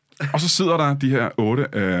 Og så sidder der de her 8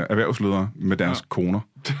 erhvervsledere med deres koner.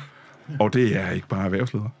 Og det er ikke bare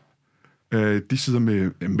erhvervsledere. De sidder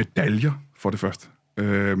med medaljer for det første.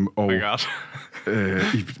 Og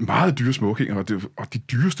i meget dyre smokinger, og de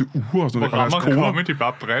dyreste uger. Og sådan noget. Hvor rammer komme, de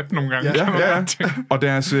bare bredt nogle gange. Ja. Og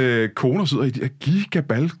deres koner sidder i de her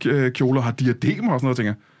gigabalkjoler, har diademer og sådan noget, og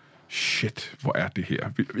tænker, shit, hvor er det her?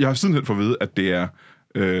 Jeg har sidenhen fået at vide, at det er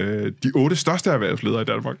de 8 største erhvervsledere i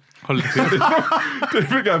Danmark. Hold det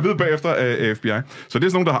fik jeg at vide bagefter af FBI. Så det er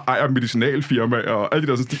sådan nogle, der ejer medicinalfirma og alle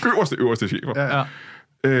de der de øverste chefer. Ja.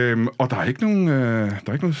 Og der er ikke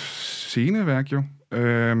nogen sceneværk, jo.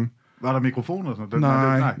 Var der mikrofoner og sådan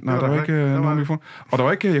noget? Nej, der var ikke nogen mikrofon. Og der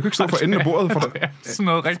var ikke, jeg kunne ikke stå for enden af bordet. Sådan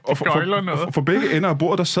noget rigtig gøjler noget. For begge ender af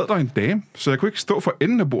bordet, der sad der en dame, så jeg kunne ikke stå for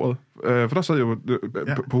enden af bordet. For der sad jeg jo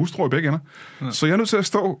på hustru i begge ender. Ja. Så jeg er nødt til at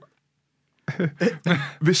stå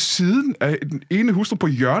ved siden af den ene hustru på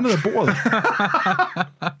hjørnet af bordet.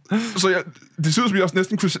 Så det synes jeg også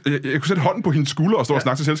næsten jeg kunne sætte hånden på hendes skulder og stå og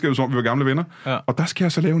snakke til selskabet, som om vi var gamle venner. Ja. Og der skal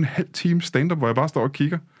jeg så lave en halv time stand-up, hvor jeg bare står og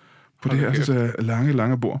kigger på det her så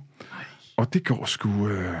lange bord. Og det går sgu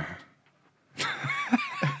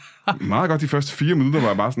meget godt. De første 4 minutter var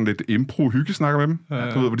jeg bare sådan lidt impro-hyggesnakker med dem. Ja.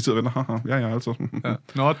 Du ved, hvor de sidder og venter. Ja, altså. Ja.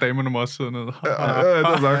 Nå, damerne må også sidde nede.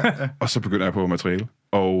 Og så begynder jeg på materiale.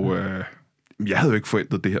 Og jeg havde jo ikke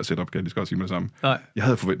forventet det her setup, kan jeg lige godt sige med det samme. Nej. Jeg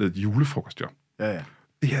havde forventet et julefrokostjob. Ja.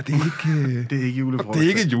 Det her, det er ikke... Det er ikke julefrokost. Det er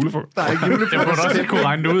ikke et julefrokost. Der er ikke julefrokost. Jeg burde også ikke kunne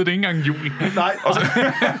regne det ud, det er ikke engang jul. Nej.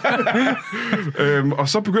 Og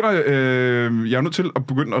så begynder jeg er nødt til at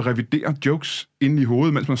begynde at revidere jokes inde i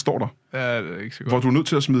hovedet, mens man står der. Ja, det er ikke så godt. Hvor du er nødt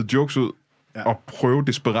til at smide jokes ud, og prøve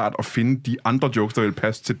desperat at finde de andre jokes, der vil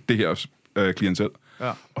passe til det her klientel.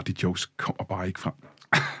 Ja. Og de jokes kommer bare ikke frem.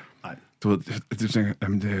 du ved, det tænker,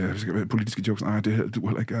 jamen, det skal være politiske jokes. Nej, det her, du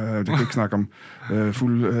heller ikke, det kan ikke snakke om jeg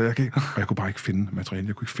kan ikke. Og jeg kunne bare ikke finde materiale,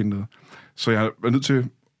 jeg kunne ikke finde noget. Så jeg var nødt til at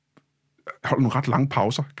holde nogle ret lange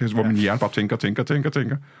pauser, hvor min hjerne bare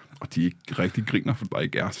tænker. Og de ikke rigtig griner, for der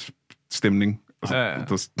ikke er stemning. Og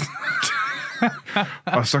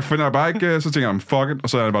så finder jeg bare ikke, så tænker jeg, fuck it, og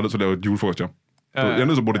så er jeg bare nødt til at lave et julefrokostjob. Jeg er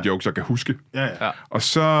nødt til at bruge det jokes, jeg kan huske. Og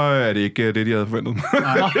så er det ikke det, de havde forventet.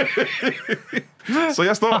 Så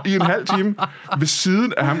jeg står i en halv time ved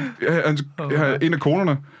siden af ham, en af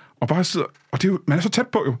konerne, og bare sidder, og det er jo, man er så tæt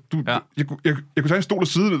på jo. Jeg kunne tage en stol og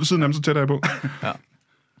sidde ved siden af ham, så tæt er jeg på.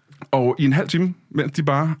 Og i en halv time, mens de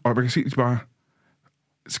bare, og man kan se, de bare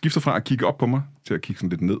skifter fra at kigge op på mig, til at kigge sådan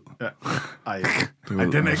lidt ned. Ja. Ej, den er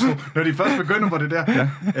ikke god. Når de først begynder på det der,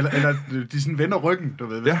 eller de sådan vender ryggen, du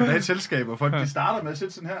ved, hvis man er et selskab, og folk, de starter med at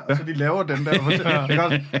sætte sådan her, og så de laver den der, så ved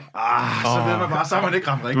man bare, så har man ikke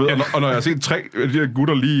ramt rigtigt. Og når jeg har set 3 af de her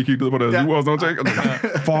gutter lige kigge ned på deres uger og sådan noget,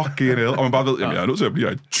 og fuck it, og man bare ved, jamen jeg er nødt til at blive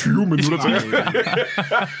her i 20 minutter til.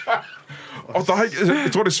 Og der er ikke,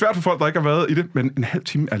 jeg tror, det er svært for folk, der ikke har været i det, men en halv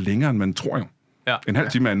time er længere, end man tror jo. Ja. En halv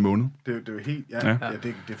time er en måned. Det er jo helt...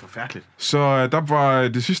 det er forfærdeligt. Så der var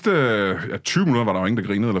det sidste 20 minutter, var der jo ingen, der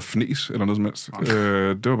grinede eller fnes eller noget som helst.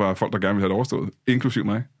 Det var bare folk, der gerne ville have det overstået, inklusiv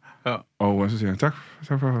mig. Ja. Og så siger jeg, tak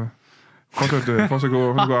for fortsæt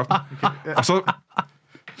god aften. Og så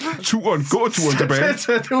gåturen tilbage.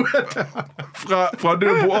 Fra det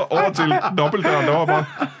der bord over til dobbeltdøren, der var bare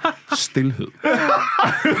stilhed.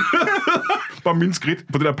 Bare min skridt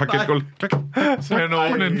på det der parketgulv. Så jeg når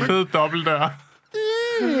en fed dobbeltdør.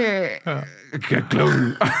 Nej.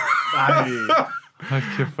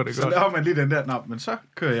 Kæft for det så godt. Så laver man lige den der, men så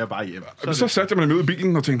kører jeg bare hjem. Så satte jeg mig ud i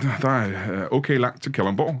bilen og tænkte, der er okay langt til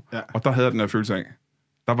Kalundborg. Ja. Og der havde jeg den her følelse af,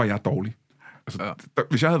 der var jeg dårlig. Altså,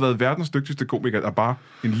 hvis jeg havde været verdens dygtigste komiker, og bare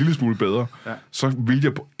en lille smule bedre, så ville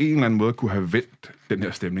jeg på en eller anden måde kunne have vendt den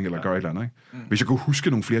her stemning, eller gøre et eller andet. Ikke? Hvis jeg kunne huske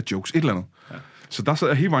nogle flere jokes, et eller andet. Ja. Så der sad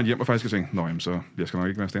jeg hele vejen hjem og faktisk tænkte, så jeg skal nok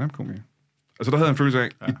ikke være stand-up-komiker. Altså der havde jeg en følelse af,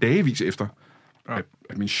 i dagevis efter,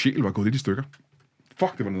 at min sjæl var gået lidt i stykker.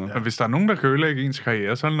 Fuck, det var noget. Ja. Men hvis der er nogen, der kan ødelægge ens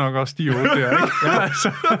karriere, så er det nok også de 8 der, ikke?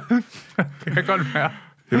 Altså, det kan godt være.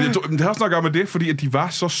 Jamen, det har også nok at gøre med det, fordi at de var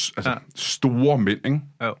så store mænd, ikke?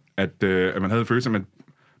 At man havde en følelse af, at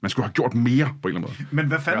man skulle have gjort mere på en eller anden måde. Men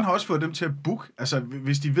hvad fanden har også fået dem til at booke? Altså,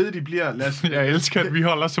 hvis de ved, de bliver... Jeg elsker, at vi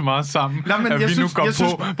holder så meget sammen, at vi nu går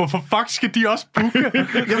på. Hvorfor fuck skal de også booke?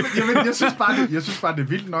 Jamen, jeg synes bare, det er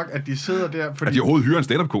vildt nok, at de sidder der... Fordi... At de overhovedet hyrer en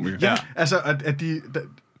stand-up-komiker. Ja, altså, at de...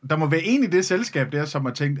 Der må være en i det selskab der, som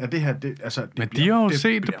har tænkt, at det her... Men de har jo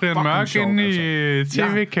set, det Brian Mørk inde i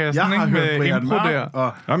tv-kassen, ikke? Med impro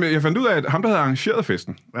der. Jamen, jeg fandt ud af, at ham, der havde arrangeret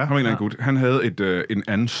festen, han havde en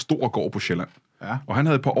anden stor gård på Sjælland. Ja. Og han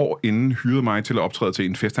havde et par år inden hyret mig til at optræde til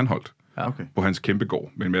en fest, han holdt. På hans kæmpe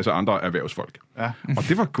gård, med en masse andre erhvervsfolk. Ja. Og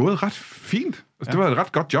det var gået ret fint. Altså, det var et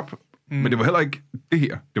ret godt job. Men det var heller ikke det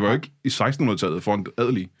her. Det var jo ikke i 1600-tallet for en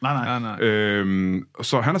adelige. Nej.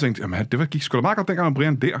 Så han har tænkt, jamen det gik sgu da meget godt dengang med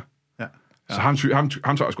Brian der. Ja. Så ham tager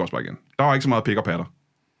jeg sgu også bare igen. Der var ikke så meget pik og patter.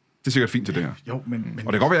 Det er sikkert fint til det her. Jo, men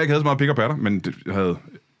og det kan godt være, at jeg ikke havde så meget pik og patter, men jeg havde...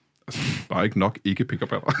 Altså, der er ikke nok ikke pik og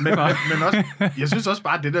patter. Men også, jeg synes også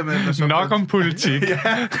bare det der med... Så nok om politik.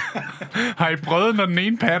 Har I prøvet, når den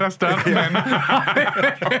ene patter større end den anden?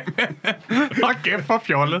 Og gæft for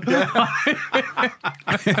fjollet.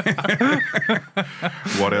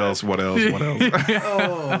 What else?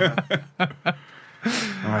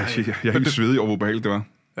 Jeg er helt svedig over, hvor behageligt det var.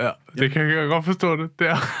 Ja, det kan jeg godt forstå det.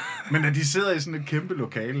 Der. Men at de sidder i sådan et kæmpe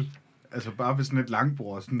lokale... Altså bare ved sådan et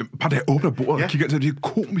langbord. Sådan... Bare da jeg åbner bordet og kigger ind, det er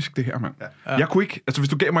komisk det her, mand. Ja. Jeg kunne ikke, altså hvis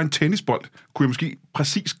du gav mig en tennisbold, kunne jeg måske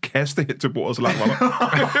præcis kaste hen til bordet, så langt var der.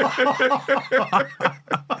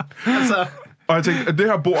 Altså... Og jeg tænkte, at det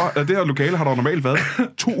her lokale har der normalt været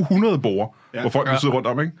 200 bord, hvor folk sidder rundt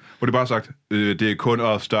om, ikke? Hvor de bare har sagt, det er kun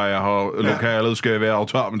os, der er her, lokalet skal være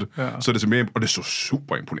aftarmet. Så det er mere, og det så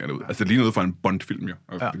super imponerende ud. Altså det lignede ud fra en Bond-film, jo.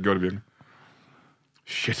 Altså, det gjorde det virkelig.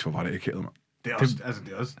 Shit, hvor var det ikke med. Det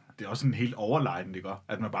er også en helt overlegen, det gør,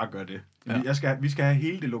 at man bare gør det. Ja. Vi skal have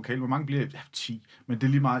hele det lokale. Hvor mange bliver 10. Men det er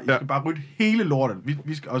lige meget. I skal bare rydde hele lortet.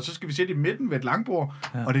 Og så skal vi sætte i midten ved et langbord,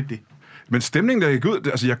 og det er det. Men stemningen, der gik ud,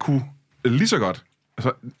 altså jeg kunne lige så godt.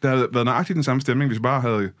 Altså, der havde været nøjagtigt den samme stemning, hvis vi bare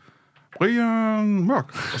havde Brian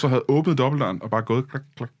Mørk, og så havde åbnet dobbeltdøren, og bare gået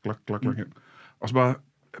klak hen. Og så bare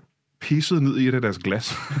pisset ned i et af deres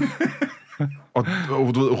glas. og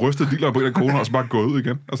du ved, rystet dealer på en af koner, og så bare gået ud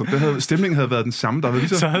igen. Altså, stemningen havde været den samme. Der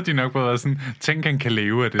så havde de nok bare været sådan, tænk, han kan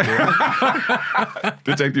leve af det der.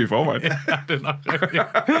 Det tænkte de i forvejen. Ja, det er nok rigtigt.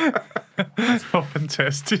 Det var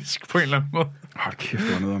fantastisk på en eller anden måde. Hold kæft,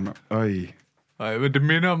 det var noget, mand. Øj. Nej, men det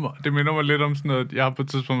minder mig lidt om sådan noget. Jeg har på et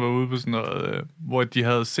tidspunkt været ude på sådan noget, hvor de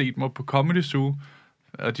havde set mig på Comedy Zoo,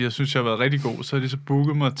 og de har synes, jeg har været rigtig god. Så har de så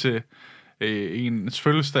booket mig til ens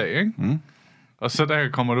fødselsdag, ikke? Mm. Og så da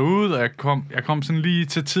jeg kommer derud, og jeg kom sådan lige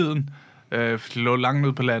til tiden, for det lå langt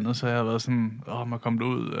ned på landet, så jeg har været sådan, man kom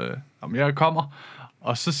derud, om jeg kommer.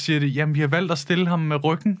 Og så siger de, jamen vi har valgt at stille ham med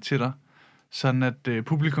ryggen til dig, sådan at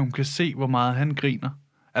publikum kan se, hvor meget han griner.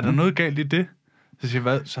 Er der noget galt i det? Så siger jeg,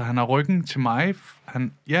 hvad? Så han har ryggen til mig?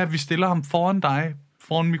 Vi stiller ham foran dig,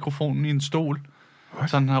 foran mikrofonen i en stol,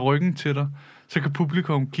 så han har ryggen til dig. Så kan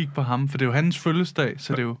publikum kigge på ham, for det er jo hans fødselsdag,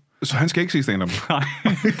 så det er jo... Så han skal ikke se stand-up? Nej.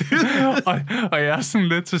 og jeg er sådan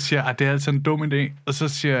lidt, så siger jeg, det er altså en dum idé. Og så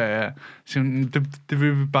siger jeg, det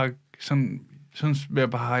vil vi bare... Sådan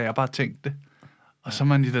har jeg bare tænkt det. Og så er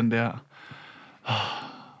man i den der...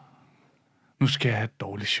 nu skal jeg have et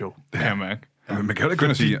dårligt show, kan jeg mærke. Ja, men man kan jo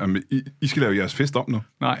ikke sige, at I skal lave jeres fest om nu.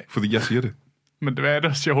 Nej. Fordi jeg siger det. Men det er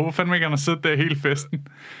det, jeg håber fandme ikke, han har siddet der hele festen.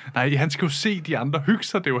 Nej, han skal jo se de andre hygge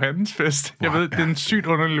sig, det er jo hans fest. Jeg ved, det er en sygt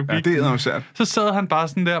underlig logik. Ja, det er noget sært. Så sad han bare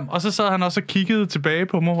sådan der, og så sad han også og kiggede tilbage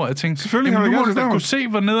på mig, og jeg tænkte, selvfølgelig nu må du da kunne se,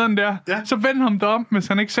 hvor nederen der. Ja. Så vend ham derom, hvis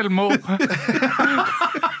han ikke selv må. Hvis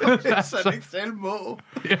han ikke selv må.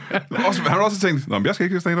 Ja. Han har også tænkt, jeg skal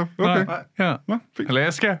ikke se stand-up. Okay. Nej. Ja. Eller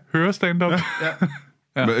jeg skal høre stand-up. Ja.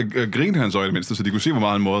 Ja. Grinede han så i det mindste, så de kunne se, hvor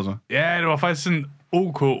meget han måede så? Ja, det var faktisk sådan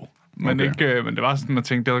ok. Men, okay. Men det var sådan, man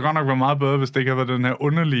tænkte, det havde godt nok været meget bedre, hvis det ikke havde været den her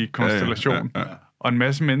underlige konstellation. Ja. Og en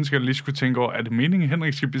masse mennesker lige skulle tænke over, er det meningen, at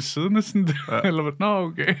Henrik skal blive siddende sådan der? Ja. Eller hvad? Nå,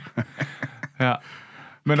 okay. Ja.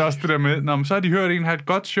 Men også det der med, så har de hørt en have et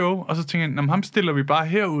godt show, og så tænker jeg, ham stiller vi bare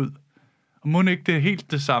herud. Og må ikke det er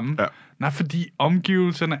helt det samme? Ja. Nej, fordi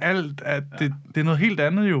omgivelserne, alt, det er noget helt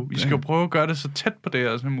andet jo. Vi skal jo prøve at gøre det så tæt på det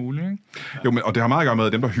her som muligt, ikke? Jo, men, og det har meget at gøre med,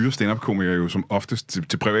 at dem, der hyrer stand-up-komikere jo som oftest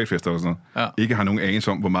til privatfester og sådan noget, ikke har nogen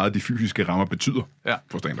anelse om, hvor meget de fysiske rammer betyder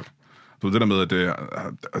for stand-up. Så det der med,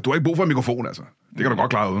 at du har ikke brug for en mikrofon, altså. Det kan du godt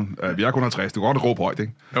klare uden. Vi er kun 50. Du kan godt råbe højt,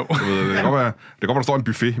 ikke? Jo. Det kan godt være, der står en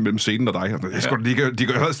buffet mellem scenen og dig. De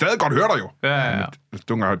kan stadig godt høre dig jo. Ja. Nogle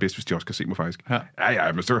gange er det bedst, hvis de også kan se mig, faktisk.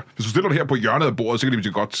 Ja. Hvis du stiller dig her på hjørnet af bordet, så kan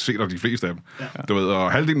de godt se dig, de fleste af dem. Ja. Du ved,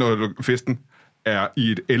 og halvdelen af festen er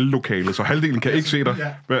i et L-lokale, så halvdelen kan ikke se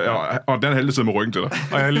dig, og den halvdel sidder med ryggen til dig.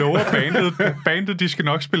 Og jeg lover bandet, de skal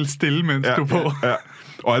nok spille stille, mens du er på. Ja.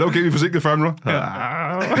 Og er det okay, vi er forsinket 40 minutter?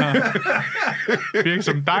 Ja. Virker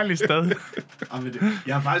som et dejligt sted.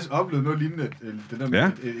 Jeg har faktisk oplevet noget lignende, det der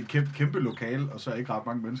med et kæmpe lokale, og så ikke ret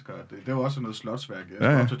mange mennesker. Det var også noget slotsværk.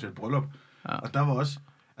 Jeg var til et bryllup. Ja. Og der var også,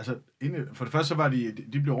 altså, for det første så var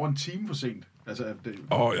de blev over en time for sent. Altså,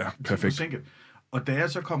 perfekt. Forsinket. Og da jeg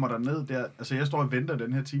så kommer derned der, altså jeg står og venter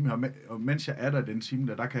den her time her, og mens jeg er der den time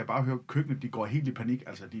der kan jeg bare høre køkkenet, de går helt i panik,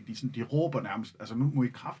 altså de råber nærmest, altså nu må I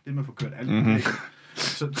kraftedeme få kørt alt det.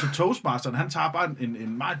 Så Toastmasteren, han tager bare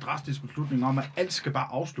en meget drastisk beslutning om, at alt skal bare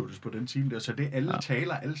afsluttes på den time der, så det alle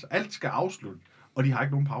taler, alt skal afslutte, og de har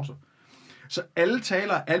ikke nogen pauser. Så alle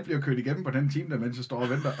taler, alt bliver kørt igennem på den time der, mens jeg står og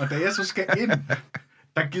venter, og da jeg så skal ind,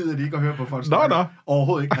 der gider de ikke at høre på folk.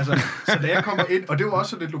 Overhovedet ikke. Altså, så da jeg kommer ind, og det var også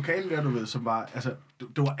sådan et lokale der, du ved, som var, altså,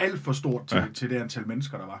 det var alt for stort til det antal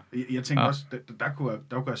mennesker, der var. Jeg tænkte også, der kunne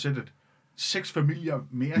jeg sætte 6 familier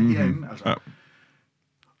mere herinde, altså. Ja.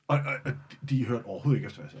 Og de hørte overhovedet ikke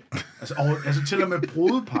efter, hvad jeg sagde. Altså til og med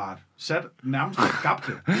brudeparret sat nærmest og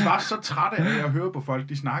gabte. De var så trætte af at høre på folk,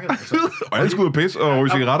 de snakkede. Altså. Og alle skulle ud og pisse og ryge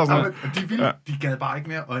cigaretter og sådan noget. De gad bare ikke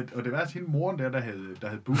mere. Og det var hende moren der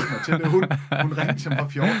havde booket mig til det. Hun ringte til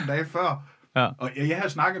mig 14 dage før. Ja. Og jeg havde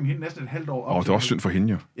snakket med hende næsten et halvt år. Det var også synd for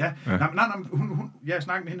hende jo. Ja. Nej, jeg havde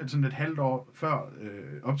snakket med hende sådan et halvt år før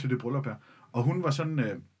op til det bryllup her. Og hun var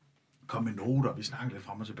sådan... kom med noter, vi snakkede lidt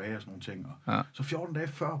frem og tilbage og sådan nogle ting. Og så 14 dage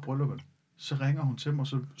før brylluppet, så ringer hun til mig, og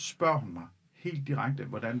så spørger hun mig helt direkte,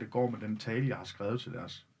 hvordan det går med den tale, jeg har skrevet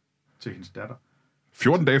til hendes datter.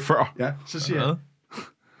 14 dage før? Ja, så siger jeg,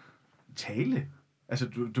 tale? Altså,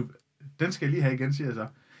 den skal jeg lige have igen, siger jeg så.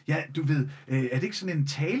 Ja, du ved, er det ikke sådan en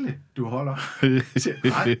tale, du holder?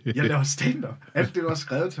 Nej, jeg laver stand-up. Alt det, du har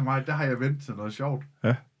skrevet til mig, der har jeg vendt til noget sjovt.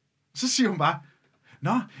 Ja. Så siger hun bare,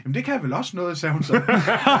 nå, jamen det kan jeg vel også noget, sagde hun så.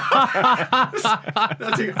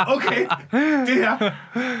 Jeg tænker, okay, det her.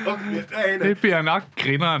 Okay, det bliver nok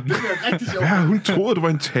grineren. Det bliver rigtig sjovt. Ja, hun troede, det var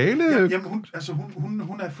en tale. Ja, jamen,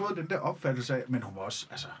 hun havde fået den der opfattelse af, men hun var også,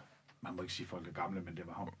 altså, man må ikke sige, folk er gamle, men det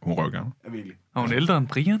var hun. Hun røg gammel. Ja, virkelig. Og hun er ældre end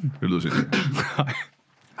Brian. Det lyder sindssygt.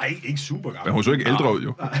 Nej, ikke super gammel. Men hun så ikke ældre ud,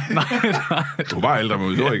 jo. Nej. Hun var ældre, men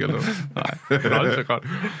hun så ikke ældre. Nej, det var aldrig så godt.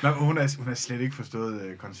 Nej, hun har slet ikke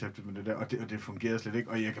forstået konceptet med det der, og det fungerede slet ikke.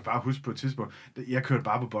 Og jeg kan bare huske på et tidspunkt, jeg kørte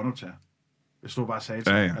bare på båndoptager. Jeg stod bare og sagde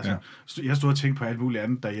til. Ja. Altså, jeg stod og tænkte på alt muligt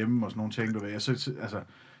andet derhjemme og sådan nogle ting, du ved.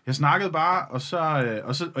 Jeg snakkede bare,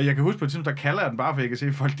 og jeg kan huske på et tidspunkt, der kalder jeg den bare, for jeg kan se,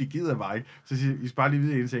 at folk de gider bare ikke. Så siger I skal bare lige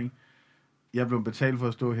vide en ting. Jeg blev betalt for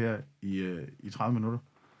at stå her i 30 minutter.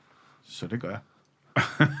 Så det gør jeg.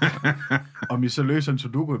 Om I så løser en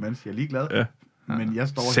sudoku imens, jeg er ligeglad. Ja. Men jeg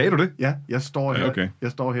står Sagde her. du det? Ja, jeg står her. Okay.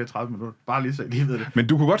 Jeg står her i 30 minutter. Bare lige så I lige ved det. Men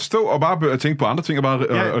du kunne godt stå og bare tænke på andre ting og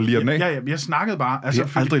bare og lire den af? Ja, jeg snakkede bare. Altså,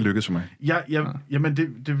 det er aldrig lykkedes for mig. Jamen,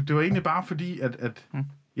 det var egentlig bare fordi, at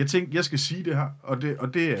jeg tænkte, jeg skal sige det her,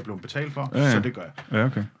 og det er jeg blevet betalt for, så det gør jeg. Ja,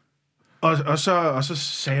 okay. Og så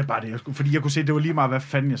sagde jeg bare det, fordi jeg kunne se, at det var lige meget, hvad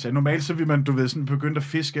fanden jeg sagde. Normalt så ville man, du ved, sådan begynde at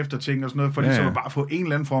fiske efter ting og sådan noget, for ligesom at bare få en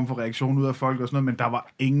eller anden form for reaktion ud af folk og sådan noget, men der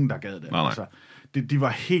var ingen, der gad det. Nej. Altså, de var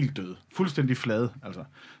helt døde. Fuldstændig flade, altså.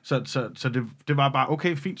 Så det var bare,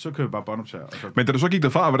 okay, fint, så kører vi bare båndoptager. Men da du så gik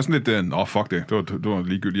derfra, var det sådan lidt, fuck det, det var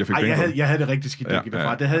ligegyldigt, jeg fik penge. Jeg havde det rigtig skidt, da jeg gik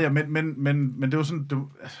derfra. Det havde jeg, men det var sådan...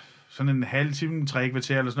 sådan en halv time, 3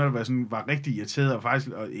 kvarter eller sådan noget, hvor jeg var rigtig irriteret og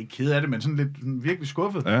faktisk og ikke ked af det, men sådan lidt virkelig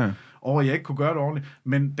skuffet over, at jeg ikke kunne gøre det ordentligt.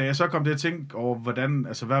 Men da jeg så kom til at tænke over,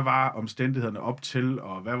 hvad var omstændighederne op til,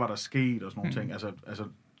 og hvad var der sket og sådan nogle ting, altså,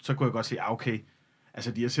 så kunne jeg godt sige, okay,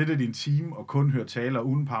 altså de har siddet i en time og kun hørt taler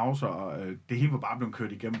uden pauser, og det hele var bare blevet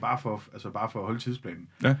kørt igennem, bare for at holde tidsplanen.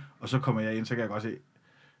 Ja. Og så kommer jeg ind, så kan jeg godt se,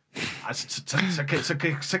 altså,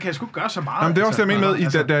 så kan jeg sgu gøre så meget. Jamen, det er også det, jeg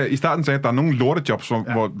mener med, i starten sagde, at der er nogle lortejobs,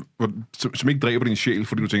 som ikke dræber din sjæl,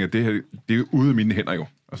 fordi du tænker, at det er jo ude af mine hænder jo.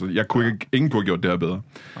 Altså, ingen kunne have gjort det her bedre.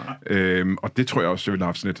 Og det tror jeg også, jeg ville have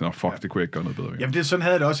haft sådan lidt, det kunne jeg ikke gøre noget bedre. Jamen, sådan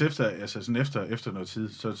havde jeg det også efter noget tid.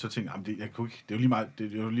 Så tænkte jeg, jeg kunne ikke, det er jo lige meget,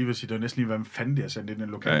 det er jo lige ved at sige, det var næsten lige, hvad fanden det er sendt ind i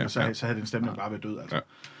den lokale, og så havde den stemning bare været død, altså. Ja.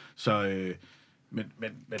 Så, men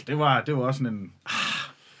det var også sådan en...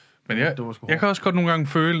 Men jeg kan også godt nogle gange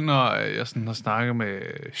føle, når jeg sådan har snakket med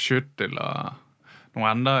Sjøt eller nogle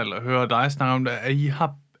andre, eller hører dig snakke om det, at I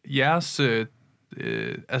har jeres...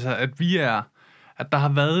 at der har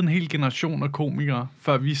været en hel generation af komikere,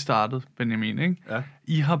 før vi startede, Benjamin, ikke? Ja.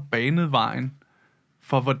 I har banet vejen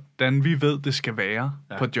for, hvordan vi ved, det skal være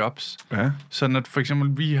på jobs. Ja. Sådan at for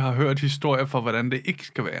eksempel, vi har hørt historier for, hvordan det ikke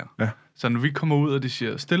skal være. Ja. Så når vi kommer ud, og de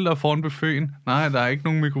siger, stil dig foran buffeten. Nej, der er ikke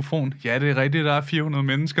nogen mikrofon. Ja, det er rigtigt, der er 400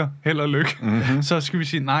 mennesker. Held og lykke. Mm-hmm. Så skal vi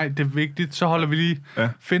sige, nej, det er vigtigt. Så holder vi lige,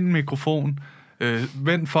 find en mikrofon.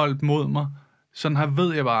 Vend folk mod mig. Sådan her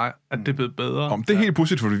ved jeg bare, at det er blevet bedre. Det er helt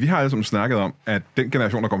pudsigt, for vi har alle sammen snakket om, at den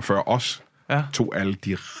generation, der kom før os, tog alle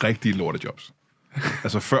de rigtige lortejobs.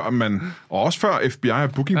 Altså før man, og også før FBI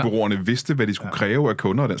og bookingbureauerne vidste, hvad de skulle kræve af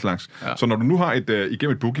kunder og den slags. Ja. Så når du nu har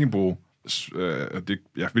igennem et bookingbureau,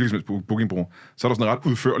 hvilket som helst bookingbureau, så er der sådan en ret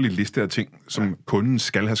udførlig liste af ting, som kunden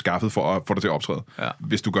skal have skaffet for at få dig til at optræde,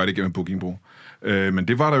 hvis du gør det igennem et bookingbureau. Men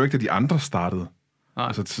det var der jo ikke, da de andre startede.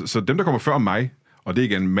 Altså, så dem, der kommer før mig, og det er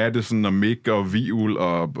igen Madison og Mick og Viul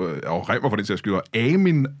og Remmer for den sags skyld, og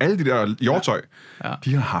Amin, alle de der hjortøj,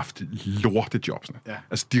 de har haft lortejobsene. Ja.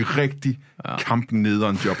 Altså de rigtig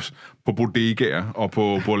kampnederen jobs på bodegaer og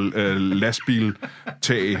på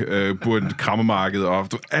lastbiltag på et krammermarked og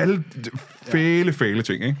alle fæle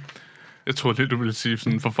ting, ikke? Jeg tror lidt, du ville sige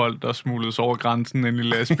sådan for folk, der smugledes over grænsen ind i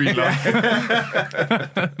lastbiler.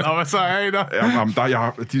 Nå, hvad så er I der? Jeg har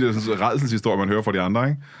de der rædselshistorier, man hører fra de andre,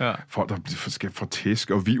 ikke? Ja. Folk, der skal få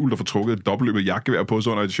tæsk, og Viul, der får trukket et dobbeltløbet jakkevær på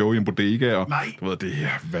sig under et show i en bodega, og du ved, det er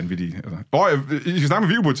vanvittigt. Altså. I skal snakke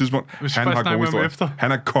med Viul på et tidspunkt. Han har gode historier.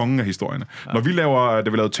 Han er kongen af historierne. Ja. Når vi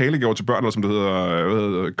lavede talegaver til børn, eller som det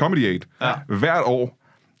hedder Comedy Aid, hvert år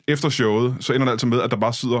efter showet, så ender det altid med, at der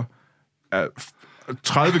bare sidder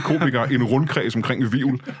 30 komikere i en rundkreds omkring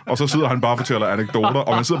Viul, og så sidder han bare og fortæller anekdoter,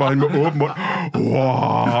 og man sidder bare med åben mund.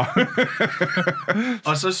 Wow.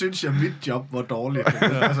 Og så synes jeg, mit job var dårligt.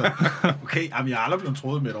 Altså, okay, jeg er aldrig blevet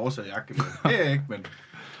troet med et årsag jakke. Det er ikke, men...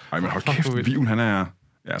 Ej, men hold kæft, Viul, han er...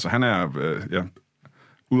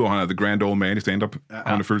 Udover han er the grand old man i stand-up,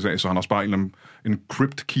 han er følelse af, så han også bare en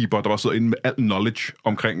crypt keeper, der bare sidder inde med al knowledge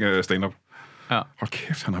omkring stand-up. Ja. Hold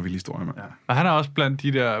kæft, han har vildt historie, mand. Ja. Og han er også blandt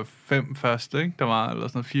de der 5 første, ikke? Der var, eller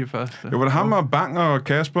sådan noget 4 første. Jo, var det ham og Bang og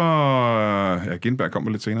Kasper og... Ja, Gindberg kom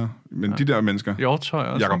lidt senere. Men de der mennesker... Hjortøj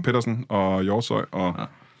også. Jakob Pettersen og Hjortøj og...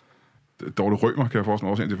 Dorte Rømer, kan jeg forestille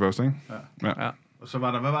mig, også ind til første, ikke? Ja. Og så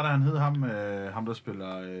var der... Hvad var det, han hed? Ham der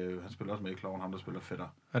spiller... han spiller også med i Kloven, ham der spiller Fætter.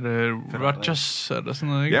 Er det Rogers, eller sådan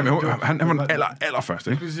noget, ikke? Ja, men han var den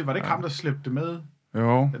allerførste, ikke? Var det ikke ham, der slæbte med?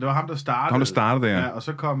 Jo. Ja, det var ham, der startede. Ham, der startede, ja. Og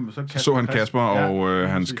så han Kasper og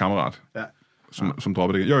hans kammerat, som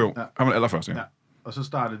droppede det igen. Jo, han var allerførst, ja. Og så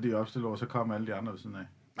startede de opstillet, og så kom alle de andre ved siden af.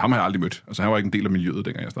 Ham har jeg aldrig mødt. Altså, han var ikke en del af miljøet,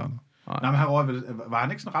 dengang jeg startede. Nej, men var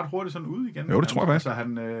han ikke sådan ret hurtigt sådan ude igen? Jo, det tror jeg faktisk.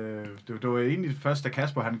 Altså, det var egentlig først, da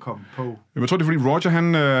Kasper han kom på. Jamen, jeg tror, det er fordi Roger,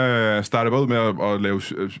 han startede ud med at lave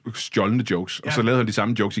stjålne jokes, og så lavede han de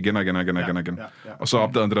samme jokes igen og igen. Og så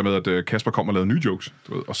opdagede han det der med, at Kasper kom og lavede nye jokes,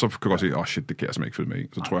 du ved, og så kunne jeg godt se, shit, det kan jeg simpelthen ikke følge med i.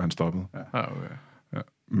 Så tror jeg, han stoppede. Okay. Ja.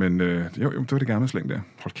 Men jo, det var det gamle slæng der.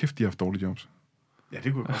 Hold kæft, de har haft dårlige jobs. Ja,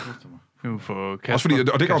 det kunne jeg godt forstå mig. Jo, for Kasper, også fordi,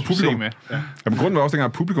 og det gav publikum med. Ja. Jamen, grunden var også,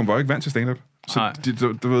 at publikum var ikke vant til stand-up. Så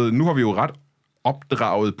du ved, nu har vi jo ret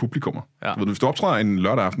opdraget publikummer. Ja. Hvis du optræder en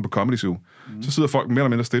lørdag aften på Comedy Zoo, så sidder folk mere eller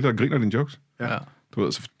mindre stille og griner dine jokes. Ja. Du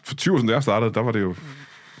ved, så for 20 år siden, da jeg startede, der var det jo...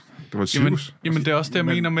 Det var et cirkus. Jamen, det er også det, jeg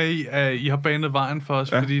mener med, at I har banet vejen for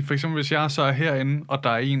os. Ja. Fordi for eksempel, hvis jeg så er herinde, og der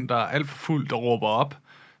er en, der er alt for fuld, der råber op,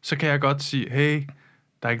 så kan jeg godt sige, hey,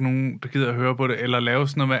 der er ikke nogen, der gider at høre på det, eller lave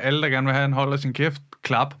sådan noget med, alle, der gerne vil have, han holder sin kæft,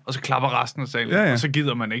 klap, og så klapper resten af salen, og så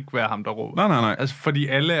gider man ikke være ham, der råber. Nej. Altså, fordi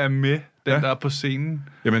alle er med, der er på scenen.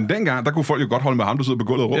 Jamen, dengang, der kunne folk jo godt holde med ham, der sidder på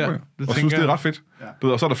gulvet og råber, og synes, det er ret fedt. Ja.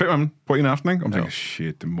 Og så er der 5 af dem på en aften, ikke? Og man tænker,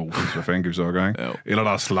 shit, det er Moses, hvad fanden kan vi så gøre, ikke? Eller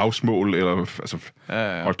der er slagsmål, eller, altså,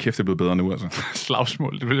 hold kæft, det er blevet bedre nu, altså.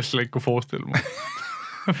 Slagsmål, det vil jeg slet ikke kunne forestille mig.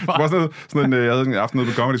 Jeg havde en aften nede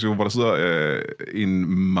på Comedy Zoo, hvor der sidder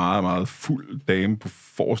en meget, meget fuld dame på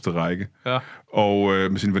forreste række, og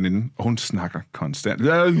med sin veninde, og hun snakker konstant.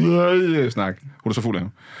 Snak. Hun er så fuld af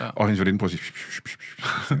ham. Og hendes veninde prøver at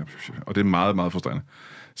sige, og det er meget, meget frustrerende.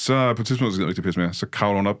 Så på et tidspunkt, så rigtig pisse mere, så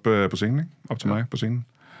kravler hun op på scenen, ikke? Op til mig på scenen,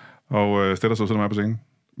 og stiller sig til mig på scenen,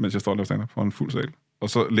 mens jeg står og laver stand-up for en fuld sal. Og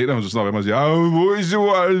så læner hun sig sådan op af mig og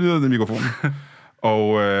siger, den mikrofonen.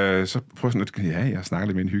 Og så prøver jeg sådan lidt, jeg snakker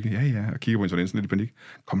lidt med en hygge, og kigger på hendes veninde sådan lidt i panik.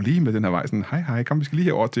 Kom lige med den her vej, sådan, hej, kom, vi skal lige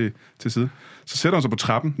herover til side. Så sætter hun sig på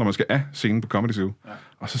trappen, når man skal af scenen på Comedy Zoo,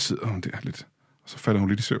 og så sidder hun der lidt, og så falder hun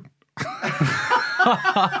lidt i søvn.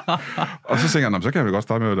 Og så tænker jeg, så kan jeg vel godt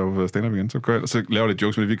starte med at lave stand-up igen. Så laver jeg lidt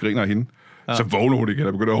jokes med, vi griner af hende. Så vågner hun igen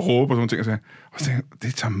og begynder at råbe og sådan ting. Og så tænker jeg,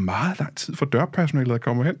 det tager meget lang tid for dørpersonalet at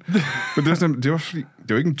komme hen. Men det er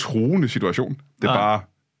jo ikke en truende situation. Det er bare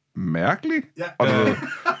mærkeligt, og det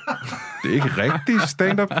er ikke rigtig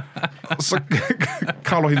stand-up. Og så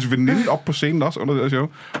kravler hendes veninde op på scenen også under det der show,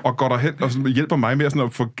 og går derhen og sådan hjælper mig med sådan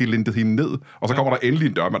at få gelindet hende ned. Og så kommer der endelig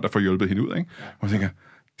en dørmand, der får hjulpet hende ud, ikke? Og jeg tænker,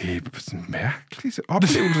 det er sådan en mærkelig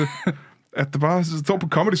oplevelse, at der bare står på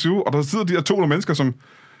Comedy Zoo, og der sidder de her 200 mennesker, som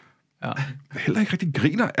heller ikke rigtig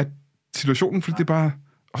griner af situationen, fordi det er bare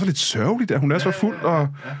også lidt sørgeligt, at hun er så fuld, og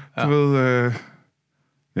du ved...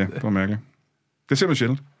 det var mærkeligt. Det er simpelthen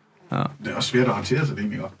sjældent. Ja. Det er også svært at håndtere sig, det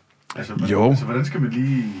egentlig godt. Altså, hvordan skal man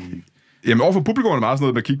lige... Jamen, overfor publikum er det meget sådan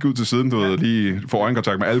noget med at kigge ud til siden, du ved, lige få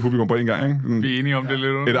øjenkontakt med alle publikum på en gang, ikke? Vi er enige om det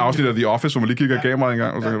lidt. Et afsnit af The Office, hvor man lige kigger i kameraet en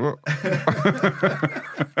gang, og så tænker,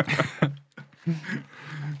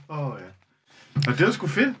 Og det var sgu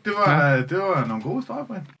fedt. Det var nogle gode historier,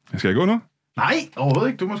 Brian. Skal jeg gå nu? Nej,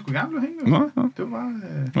 overhovedet ikke. Du må sgu gerne blive hængende. Nej. Det var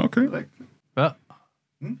bare rigtigt. Ja.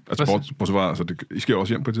 Altså, I skal jo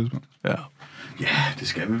også hjem på et tidspunkt. Ja, det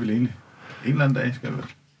skal vi vel egentlig. En eller anden dag skal vi vel.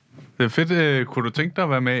 Det er fedt. Kunne du tænke dig at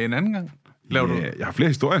være med en anden gang? Jeg har flere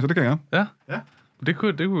historier, så det kan jeg gerne. Ja. Det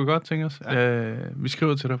kunne vi godt tænke os. Ja. Vi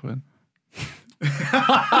skriver til dig, Brian.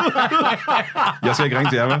 Jeg skal ikke ringe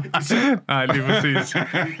til jer, vel? Nej, lige præcis.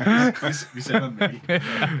 Vi sender den med.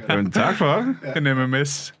 Men tak for det. En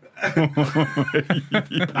MMS.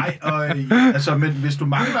 Nej, altså, men hvis du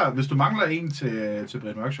mangler en til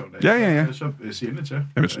Brian Mørk Show, så sig endelig til.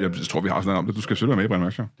 Jamen, jeg tror, vi har snakket om det. Du skal selvfølgelig være med i Brian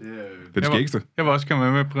Mørk Show. Det er det skægste. Jeg vil også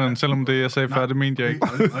komme med, Brian, selvom det, jeg sagde før, det mente jeg ikke.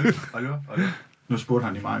 Oliver. Nu spurgte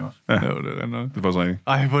han i mig også. Ja, det er nok. Det var så rigtigt.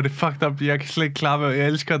 Ej, hvor er det fucked up. Jeg kan slet ikke klare det. Jeg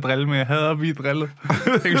elsker at drille, men jeg hader at blive drillet.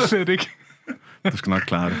 Jeg kan slet ikke. Du skal nok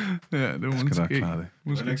klare det. Ja, det må du skal nok klare det.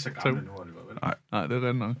 Du er ikke så gammel nu, Oliver, vel? Nej, det er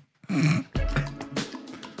rent nok.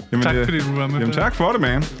 Jamen, tak fordi du var med. Jamen, tak for det,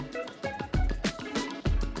 man.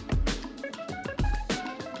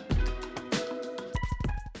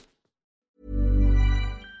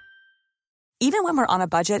 Even when we're on a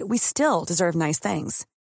budget, we still deserve nice things.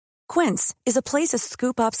 Quince is a place to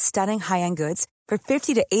scoop up stunning high-end goods for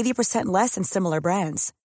 50 to 80% less than similar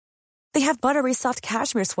brands. They have buttery soft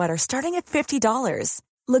cashmere sweaters starting at $50,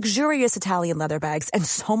 luxurious Italian leather bags, and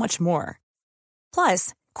so much more.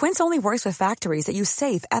 Plus, Quince only works with factories that use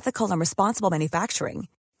safe, ethical, and responsible manufacturing.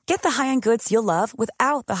 Get the high-end goods you'll love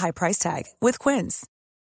without the high price tag with Quince.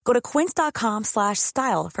 Go to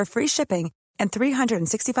quince.com/style for free shipping and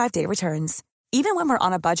 365-day returns. Even when we're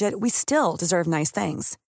on a budget, we still deserve nice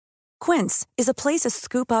things. Quince is a place to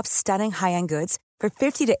scoop up stunning high-end goods for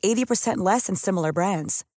 50 to 80% less than similar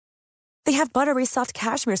brands. They have buttery soft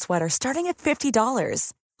cashmere sweaters starting at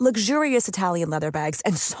 $50, luxurious Italian leather bags,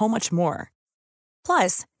 and so much more.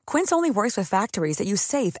 Plus, Quince only works with factories that use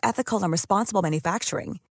safe, ethical, and responsible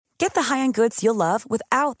manufacturing. Get the high-end goods you'll love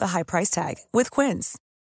without the high price tag with Quince.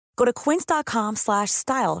 Go to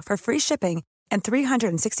quince.com/style for free shipping and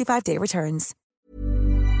 365-day returns.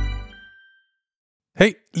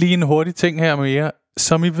 Hey, lige en hurtig ting her med jer.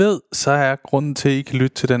 Som I ved, så er grunden til, at I kan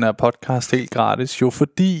lytte til den her podcast helt gratis, jo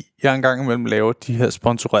fordi jeg engang imellem laver de her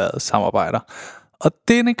sponsorerede samarbejder. Og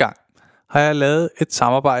denne gang har jeg lavet et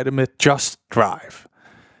samarbejde med Just Drive.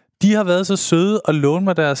 De har været så søde at låne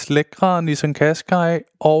mig deres lækre Nissan Qashqai,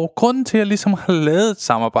 og grunden til, at jeg ligesom har lavet et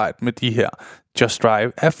samarbejde med de her Just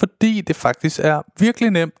Drive, er fordi det faktisk er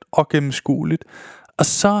virkelig nemt og gennemskueligt. Og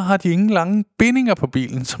så har de ingen lange bindinger på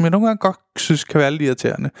bilen, som jeg nogle gange godt synes kan være lidt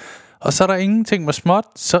irriterende. Og så er der ingenting med småt,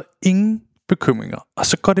 så ingen bekymringer. Og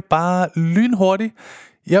så går det bare lynhurtigt.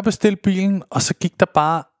 Jeg bestilte bilen, og så gik der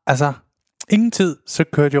bare, ingen tid, så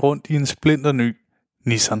kørte jeg rundt i en splinter ny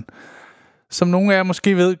Nissan. Som nogle af jer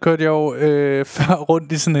måske ved, kørte jeg jo før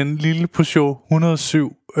rundt i sådan en lille Peugeot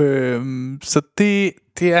 107. Så det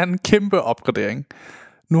er en kæmpe opgradering.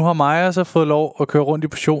 Nu har Maja så fået lov at køre rundt i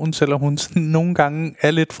Peugeoten, selvom hun nogle gange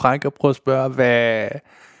er lidt fræk og prøver at spørge, hvad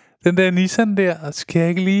den der Nissan der, skal jeg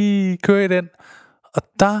ikke lige køre i den? Og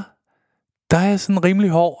der er jeg sådan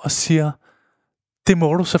rimelig hård og siger, det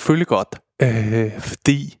må du selvfølgelig godt,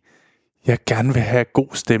 fordi jeg gerne vil have god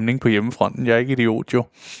stemning på hjemmefronten. Jeg er ikke idiot jo.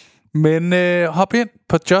 Men hop ind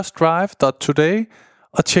på justdrive.today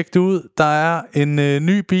og tjek det ud. Der er en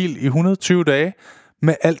ny bil i 120 dage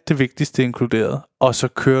med alt det vigtigste inkluderet. Og så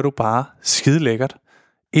kører du bare skide lækkert.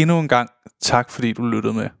 Endnu en gang, tak fordi du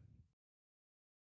lyttede med.